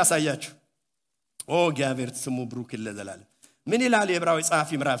እንደሚል ላሳያችሁ። እግዚአብሔር ስሙ ብሩክ ለዘላለም። ምን ይላል የዕብራዊ ጻፊ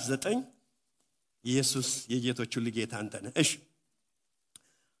ምዕራፍ 9? ኢየሱስ የጌቶች ሁሉ ጌታ አንተ ነህ። እሺ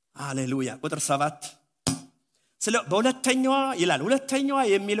ሃሌሉያ። ቁጥር 7 ስለ በሁለተኛዋ ይላል። ሁለተኛዋ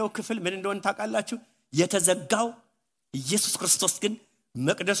የሚለው ክፍል ምን እንደሆነ ታውቃላችሁ? የተዘጋው ኢየሱስ ክርስቶስ ግን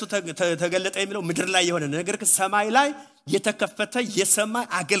መቅደሱ ተገለጠ የሚለው ምድር ላይ የሆነ ነገር ግን ሰማይ ላይ የተከፈተ የሰማይ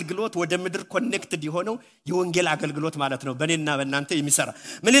አገልግሎት ወደ ምድር ኮኔክትድ የሆነው የወንጌል አገልግሎት ማለት ነው በእኔና በእናንተ የሚሰራ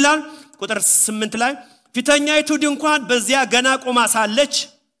ምን ይላል ቁጥር 8 ላይ ፊተኛይቱ ድንኳን በዚያ ገና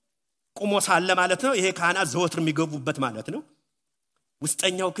ቆሞ ሳለ ማለት ነው ይሄ ካህናት ዘወትር የሚገቡበት ማለት ነው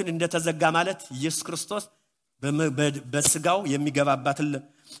ውስጠኛው ግን እንደተዘጋ ማለት ኢየሱስ ክርስቶስ በስጋው የሚገባባት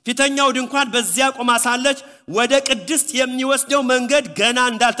ፊተኛው ድንኳን በዚያ ቆማ ሳለች ወደ ቅድስት የሚወስደው መንገድ ገና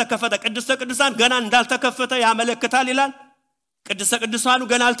እንዳልተከፈተ ቅድስተ ቅዱሳን ገና እንዳልተከፈተ ያመለክታል ይላል ቅድስተ ቅዱሳኑ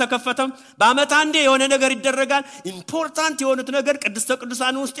ገና አልተከፈተም በአመት አንዴ የሆነ ነገር ይደረጋል ኢምፖርታንት የሆኑት ነገር ቅድስተ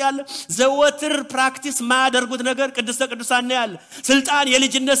ቅዱሳኑ ውስጥ ያለ ዘወትር ፕራክቲስ ማያደርጉት ነገር ቅድስተ ቅዱሳን ነው ያለ ስልጣን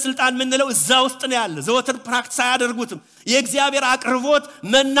የልጅነት ስልጣን ምንለው እዛ ውስጥ ነው ያለ ዘወትር ፕራክቲስ አያደርጉትም የእግዚአብሔር አቅርቦት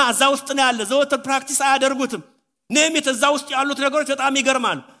መና እዛ ውስጥ ነው ያለ ዘወትር ፕራክቲስ አያደርጉትም ነሚት እዛ ውስጥ ያሉት ነገሮች በጣም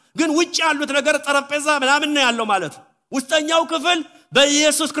ይገርማሉ ግን ውጭ ያሉት ነገር ጠረጴዛ ምናምን ነው ያለው ማለት ውስጠኛው ክፍል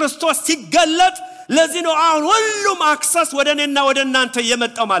በኢየሱስ ክርስቶስ ሲገለጥ ለዚህ ነው አሁን ሁሉም አክሰስ ወደኔና ወደናንተ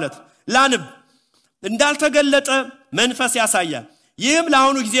የመጣው ማለት ላንብ እንዳልተገለጠ መንፈስ ያሳያል ይህም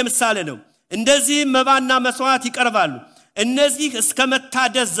ለአሁኑ ጊዜ ምሳሌ ነው እንደዚህ መባና መስዋዕት ይቀርባሉ እነዚህ እስከ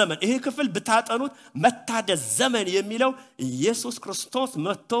መታደስ ዘመን ይሄ ክፍል በታጠኑት መታደስ ዘመን የሚለው ኢየሱስ ክርስቶስ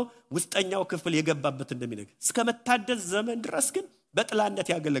መጥቶ ውስጠኛው ክፍል የገባበት እንደሚነገር እስከ መታደስ ዘመን ድረስ ግን በጥላነት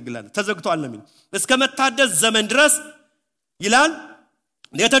ያገለግላል ተዘግቷል ነው የሚለው እስከ መታደስ ዘመን ድረስ ይላል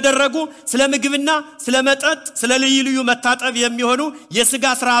የተደረጉ ስለ ምግብና ስለ መጠጥ ስለ ልዩ መታጠብ የሚሆኑ የሥጋ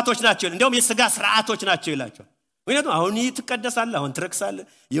ሥርዓቶች ናቸው እንደውም የሥጋ ሥርዓቶች ናቸው ይላቸው ምክንያቱም አሁን ይተቀደሳል አሁን ትረክሳል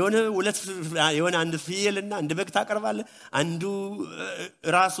የሆነ አንድ ፍየልና አንድ በግ ታቀርባለ አንዱ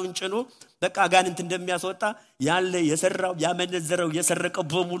ራሱን ጭኖ በቃ ጋንንት እንደሚያስወጣ ያለ የሰራው ያመነዘረው የሰረቀው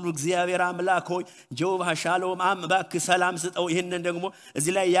በሙሉ እግዚአብሔር አምላክ ሆይ ጆባ ሻሎም አምላክ ሰላም ስጠው ይሄንን ደግሞ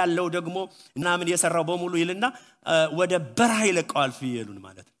እዚህ ላይ ያለው ደግሞ እናምን የሰራው በሙሉ ይልና ወደ በረሃ ይለቀዋል ፍየሉን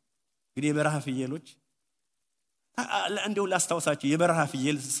ማለት እንግዲህ የበረሃ ፍየሎች እንደው ላስታውሳችሁ የበረሃ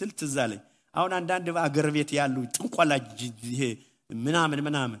ፍየል ስልት እዛለኝ አሁን አንዳንድ አገር ቤት ያሉ ጥንቆላ ይሄ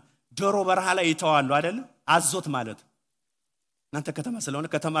ምናምን ዶሮ በረሃ ላይ ይተዋሉ አይደል አዞት ማለት እናንተ ከተማ ስለሆነ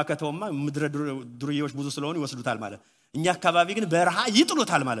ከተማ ምድረ ዱርዬዎች ብዙ ስለሆኑ ይወስዱታል ማለት እኛ አካባቢ ግን በረሃ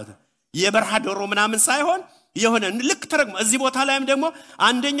ይጥሉታል ማለት የበረሃ ዶሮ ምናምን ሳይሆን የሆነ ልክ ተረግሞ እዚህ ቦታ ላይም ደግሞ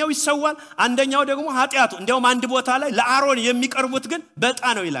አንደኛው ይሰዋል አንደኛው ደግሞ ኃጢያቱ እንደውም አንድ ቦታ ላይ ለአሮን የሚቀርቡት ግን በጣ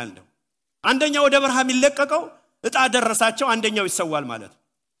ነው ይላል እንደው አንደኛው ወደ በረሃ የሚለቀቀው እጣ ደረሳቸው አንደኛው ይሰዋል ማለት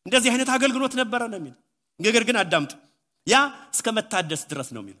እንደዚህ አይነት አገልግሎት ነበረ ነው የሚል ነገር ግን አዳምጡ ያ እስከ መታደስ ድረስ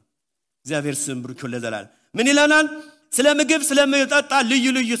ነው የሚል እግዚአብሔር ስም ብሩክ ለዘላለም ምን ይላል ስለ ምግብ ስለ መጠጥ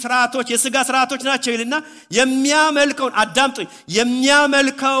ልዩ ሥርዓቶች የሥጋ ሥርዓቶች ናቸው ይልና የሚያመልከውን አዳምጡ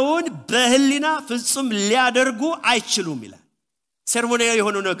የሚያመልከውን በህሊና ፍጹም ሊያደርጉ አይችሉም ይላል ሴርሞኒያል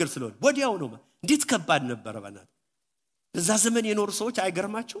የሆነ ነገር ስለሆነ ወዲያው ነው እንዴት ከባድ ነበር ባናት በዛ ዘመን የኖሩ ሰዎች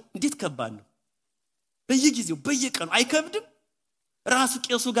አይገርማቸው እንዴት ከባድ ነው በየጊዜው በየቀኑ አይከብድም ራሱ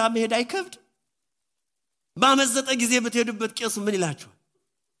ቄሱ ጋር መሄድ አይከብድ ባመዘጠ ጊዜ በተሄዱበት ቄሱ ምን ይላችኋል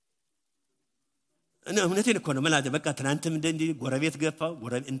እኔ እምነቴን እኮ ነው ማለት በቃ ትናንትም እንደዚህ ጎረቤት ገፋው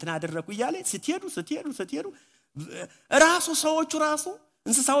ጎረቤት እንትና አደረኩ ይያለ ስትሄዱ ራሱ ሰዎቹ ራሱ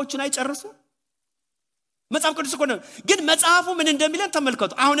እንስሳዎቹን አይጨርሱ መጽሐፍ ቅዱስ እኮ ነው ግን መጽሐፉ ምን እንደሚለን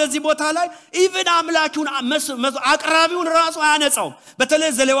ተመልከቱ አሁን እዚህ ቦታ ላይ ኢቭን አምላኩን አቅራቢውን ራሱ አያነጻው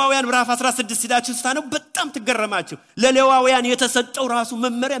በተለይ ዘሌዋውያን ምዕራፍ 16 ሲዳችሁ ስታነው በጣም ትገረማችሁ ለሌዋውያን የተሰጠው ራሱ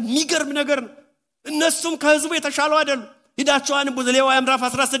መመሪያ የሚገርም ነገር ነው እነሱም ከህዝቡ የተሻሉ አይደሉ ሂዳቸዋን በዘሌዋውያን ምዕራፍ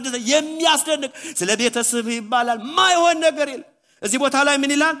 16 የሚያስደንቅ ስለ ቤተሰብ ይባላል ማይሆን ነገር የለም እዚህ ቦታ ላይ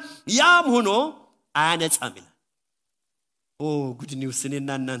ምን ይላል ያም ሆኖ አያነጻም ይላል ጉድ ኒውስ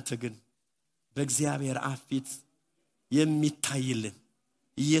እኔና እናንተ ግን በእግዚአብሔር አፊት የሚታይልን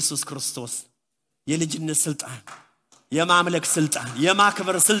ኢየሱስ ክርስቶስ የልጅነት ስልጣን የማምለክ ስልጣን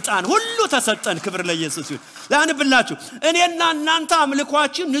የማክበር ስልጣን ሁሉ ተሰጠን ክብር ለኢየሱስ ይሁን ላንብላችሁ እኔና እናንተ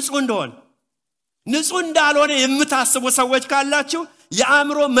አምልኳችን ንጹህ እንዳልሆነ የምታስቡ ሰዎች ካላችሁ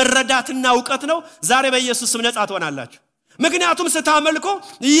የአእምሮ መረዳትና ዕውቀት ነው ዛሬ በኢየሱስ ስም ነጻ ትሆናላችሁ ምክንያቱም ስታመልኩ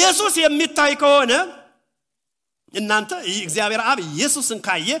ኢየሱስ የሚታይ ከሆነ እናንተ እግዚአብሔር አብ ኢየሱስን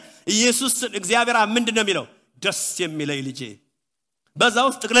ካየ ኢየሱስ እግዚአብሔር አብ ምንድነው የሚለው ደስ የሚለኝ ልጄ በዛው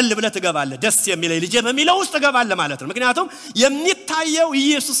ውስጥ ጥቅልል ብለህ ትገባለህ ደስ የሚለኝ ልጄ በሚለው ውስጥ ትገባለህ ማለት ነው ምክንያቱም የሚታየው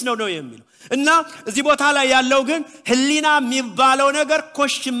ኢየሱስ ነው የሚለው እና እዚህ ቦታ ላይ ያለው ግን ህሊና የሚባለው ነገር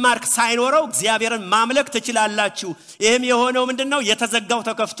ኮሽን ማርክ ሳይኖረው እግዚአብሔርን ማምለክ ትችላላችሁ ይሄም የሆነው ምንድነው የተዘጋው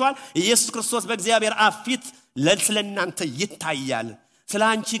ተከፍቷል ኢየሱስ ክርስቶስ በእግዚአብሔር አብ ፊት ለእናንተ ይታያል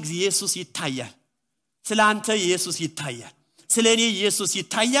ስላንቺ ኢየሱስ ይታያል ስላንተ ኢየሱስ ይታያል ስለኔ ኢየሱስ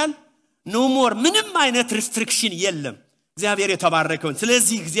ይታያል ኖ ሞር ምንም አይነት ሪስትሪክሽን የለም እግዚአብሔር የተባረከው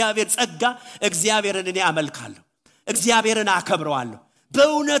ስለዚህ እግዚአብሔር ጸጋ እግዚአብሔርን እኔ አመልካለሁ እግዚአብሔርን አከብረዋለሁ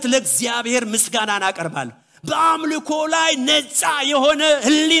በእውነት ለእግዚአብሔር ምስጋናን አቀርባለሁ በአምልኮ ላይ ነፃ የሆነ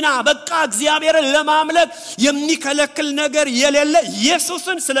ህሊና በቃ እግዚአብሔርን ለማምለክ የሚከለክል ነገር የሌለ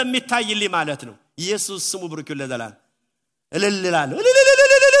ኢየሱስን ስለሚታይልኝ ማለት ነው ኢየሱስ ስሙ ብሩክ ይለዘላል እልልላለሁ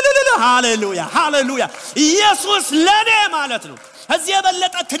ሃሌሉያ ሃሌሉያ ኢየሱስ ለኔ ማለት ነው እዚህ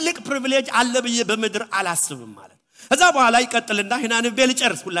የበለጠ ትልቅ ፕሪቪሌጅ አለ ብዬ በመድር አላስብም ማለት ከዛ በኋላ ይቀጥልና ህናን ቤል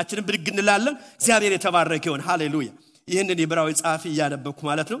ጨርስ ሁላችንም ብድግ እንላለን እግዚአብሔር የተባረከ ይሁን ሃሌሉያ ይሄንን የዕብራዊ ጻፊ ያነበብኩ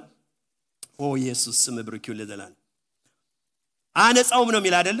ማለት ነው ኦ ኢየሱስ ስም ብሩክ ይለዘላል አነጻውም ነው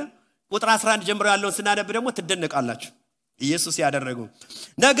የሚል አይደለ ቁጥር 11 ጀምሮ ያለውን ስናነብ ደግሞ ትደነቃላችሁ ኢየሱስ ያደረገው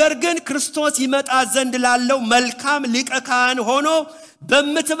ነገር ግን ክርስቶስ ይመጣ ዘንድ ላለው መልካም ሊቀ ካህን ሆኖ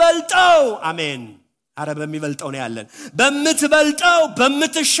በምትበልጠው አሜን አረ በሚበልጠው ነው ያለን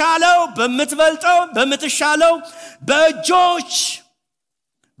በምትሻለው በእጆች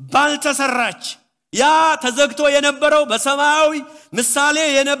ባልተሰራች ያ ተዘግቶ የነበረው በሰማያዊ ምሳሌ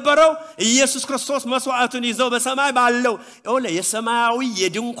የነበረው ኢየሱስ ክርስቶስ መስዋዕቱን ይዘው በሰማይ ባለው የሰማያዊ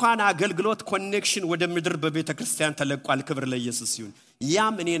የድንኳን አገልግሎት ኮኔክሽን ወደ ምድር በቤተክርስቲያን ተለቋል ክብር ለኢየሱስ ይሁን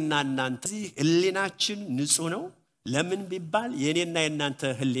ያም እኔና እናንተ ህሊናችን ንጹህ ነው ለምን ቢባል የኔና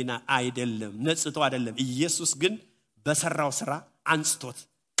የናንተ ህሊና አይደለም ነጽቶ አይደለም ኢየሱስ ግን በሰራው ስራ አንጽቶት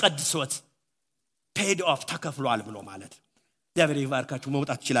ቀድሶት paid off ተከፍሏል ብሎ ማለት እግዚአብሔር ይባርካችሁ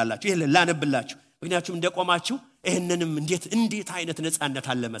መውጣት ይችላልላችሁ ይሄን ላነብላችሁ ምክንያቱም እንደቆማችሁ ይሄንንም እንዴት አይነት ነፃነት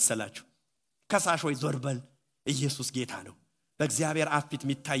አለ መሰላችሁ ከሳሾይ ዞርበል ኢየሱስ ጌታ ነው በእግዚአብሔር አፍት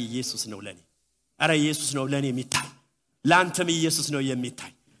የሚታይ ኢየሱስ ነው ለኔ አረ ኢየሱስ ነው ለኔ የሚታይ ላንተም ኢየሱስ ነው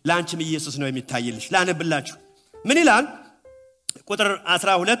የሚታይ ላንቺም ኢየሱስ ነው የሚታይልሽ ላነብላችሁ ምን ይላል ቁጥር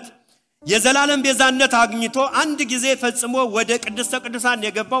 12 የዘላለም ቤዛነት አግኝቶ አንድ ጊዜ ፈጽሞ ወደ ቅድስተ ቅዱሳን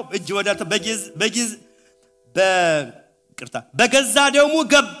የገባው እጅ ወደ በገዛ ደሙ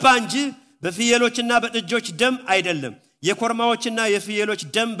ገባ እንጂ በፍየሎችና በጥጆች ደም አይደለም የኮርማዎችና የፍየሎች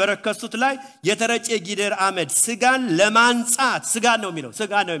ደም በረከሱት ላይ የተረጨ ጊደር አመድ ስጋን ለማንጻት ስጋ ነው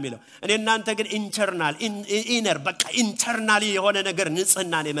የሚለው እኔ እናንተ ግን ኢነር በቃ ኢንተርናሊ የሆነ ነገር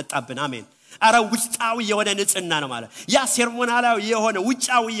ንጽህና ነው የመጣብን አሜን አረ ውጫዊ የሆነ ንጽህና ነው ማለት ያ ሴርሞናላዊ የሆነ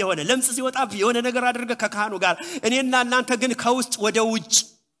ውጫዊ የሆነ ለምጽ ሲወጣ የሆነ ነገር አድርገ ከካህኑ ጋር እኔና እናንተ ግን ከውስጥ ወደ ውጭ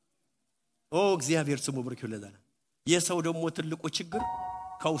እግዚአብሔር ስሙ ብሩክ ይሁን የሰው ደግሞ ትልቁ ችግር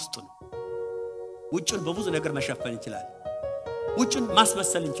ከውስጥ ነው ውጭን በብዙ ነገር መሸፈን ይችላል ውጭን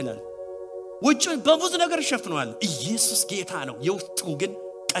ማስመሰል ይችላል ውጭን በብዙ ነገር ይሸፍነዋል ኢየሱስ ጌታ ነው የውስጡን ግን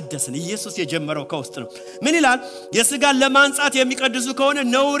ቀደስን ኢየሱስ የጀመረው ከውስጥ ነው ምን ይላል የስጋን ለማንጻት የሚቀድሱ ከሆነ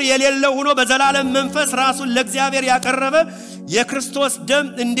ነውር የሌለው ሆኖ በዘላለም መንፈስ ራሱን ለእግዚአብሔር ያቀረበ የክርስቶስ ደም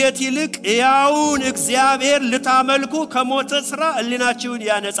እንዴት ይልቅ ያውን እግዚአብሔር ልታመልኩ ከሞተ ስራ ህሊናችሁን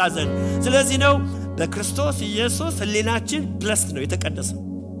ያነጻ ዘንድ ስለዚህ ነው በክርስቶስ ኢየሱስ ህሊናችን ብለስት ነው የተቀደሰ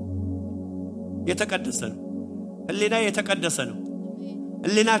ነው ህሊና የተቀደሰ ነው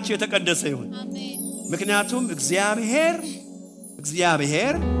ህሊናችሁ የተቀደሰ ይሁን አሜን ምክንያቱም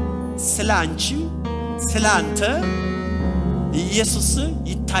እግዚአብሔር ስላንቺ ስላንተ ኢየሱስ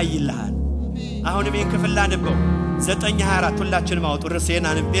ይታይልሃል አሁንም የክፍል ላንበው 9:24 ሁላችንም አውጡ ርዕሴን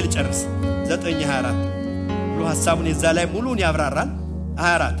አንቤል ጨርስ 9:24 ሁሉ ሐሳቡን ይዛ ላይ ሙሉን ያብራራል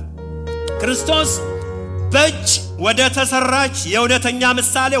 24 ክርስቶስ በእጅ ወደ ተሰራች የእውነተኛ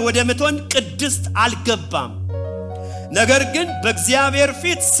ምሳሌ ወደ ምትሆን ቅድስት አልገባም ነገር ግን በእግዚአብሔር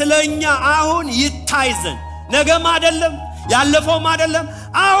ፊት ስለኛ አሁን ይታይዘን ነገም አይደለም ያለፈውም አይደለም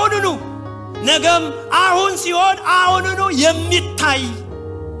አሁንኑ ነገም አሁን ሲሆን አሁንኑ የሚታይ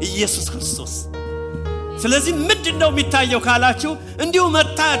ኢየሱስ ክርስቶስ ስለዚህ ምንድነው የሚታየው ካላችሁ እንዲሁ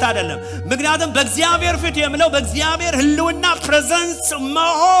መታየት አይደለም ምክንያቱም በእግዚአብሔር ፊት የምለው በእግዚአብሔር ህልውና ፕሬዘንስ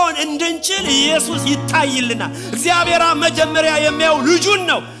መሆን እንድንችል ኢየሱስ ይታይልና እግዚአብሔር መጀመሪያ የሚያው ልጁን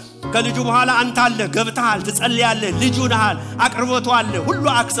ነው ከልጁ በኋላ አንተ አለ ገብተሃል ትጸልያለህ ልጁ ነሃል አቅርቦቱ አለ ሁሉ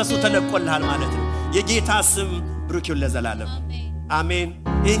አክሰሱ ተለቆልሃል ማለት ነው የጌታ ስም ብሩክ ይሁን ለዘላለም አሜን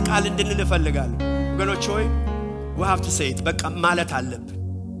ይህን ቃል እንድንል እፈልጋለሁ ወገኖች ሆይ we have to say it በቃ ማለት አለብን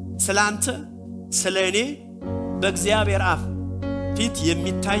ስላንተ ስለኔ በእግዚአብሔር አፍ ፊት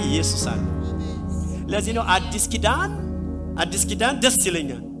የሚታይ ኢየሱስ አለ ለዚህ ነው አዲስ ኪዳን ደስ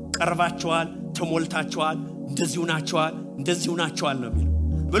ይለኛል ቀርባችኋል ተሞልታችኋል እንደዚሁ ናችኋል ነው የሚለው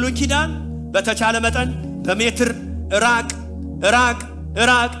ብሉይ ኪዳን በተቻለ መጠን በሜትር ራቅ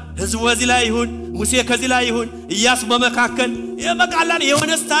ህዝቡ እዚህ ላይ ይሁን ሙሴ ከዚህ ላይ ይሁን ኢያሱ በመካከል የመቃላን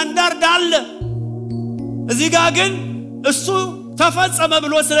የሆነ ስታንዳርድ አለ እዚህ ጋር ግን እሱ ተፈጸመ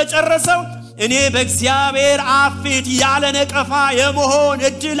ብሎ ስለጨረሰው እኔ በእግዚአብሔር አፍ ፊት ያለ ነቀፋ የመሆን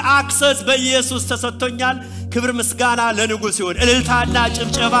እድል አክሰስ በኢየሱስ ተሰጥቶኛል ክብር ምስጋና ለንጉስ ይሁን እልልታና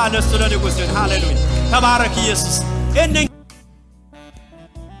ጭብጨባ ለሱ ለንጉስ ይሁን ሃሌሉያ ተባረክ ኢየሱስ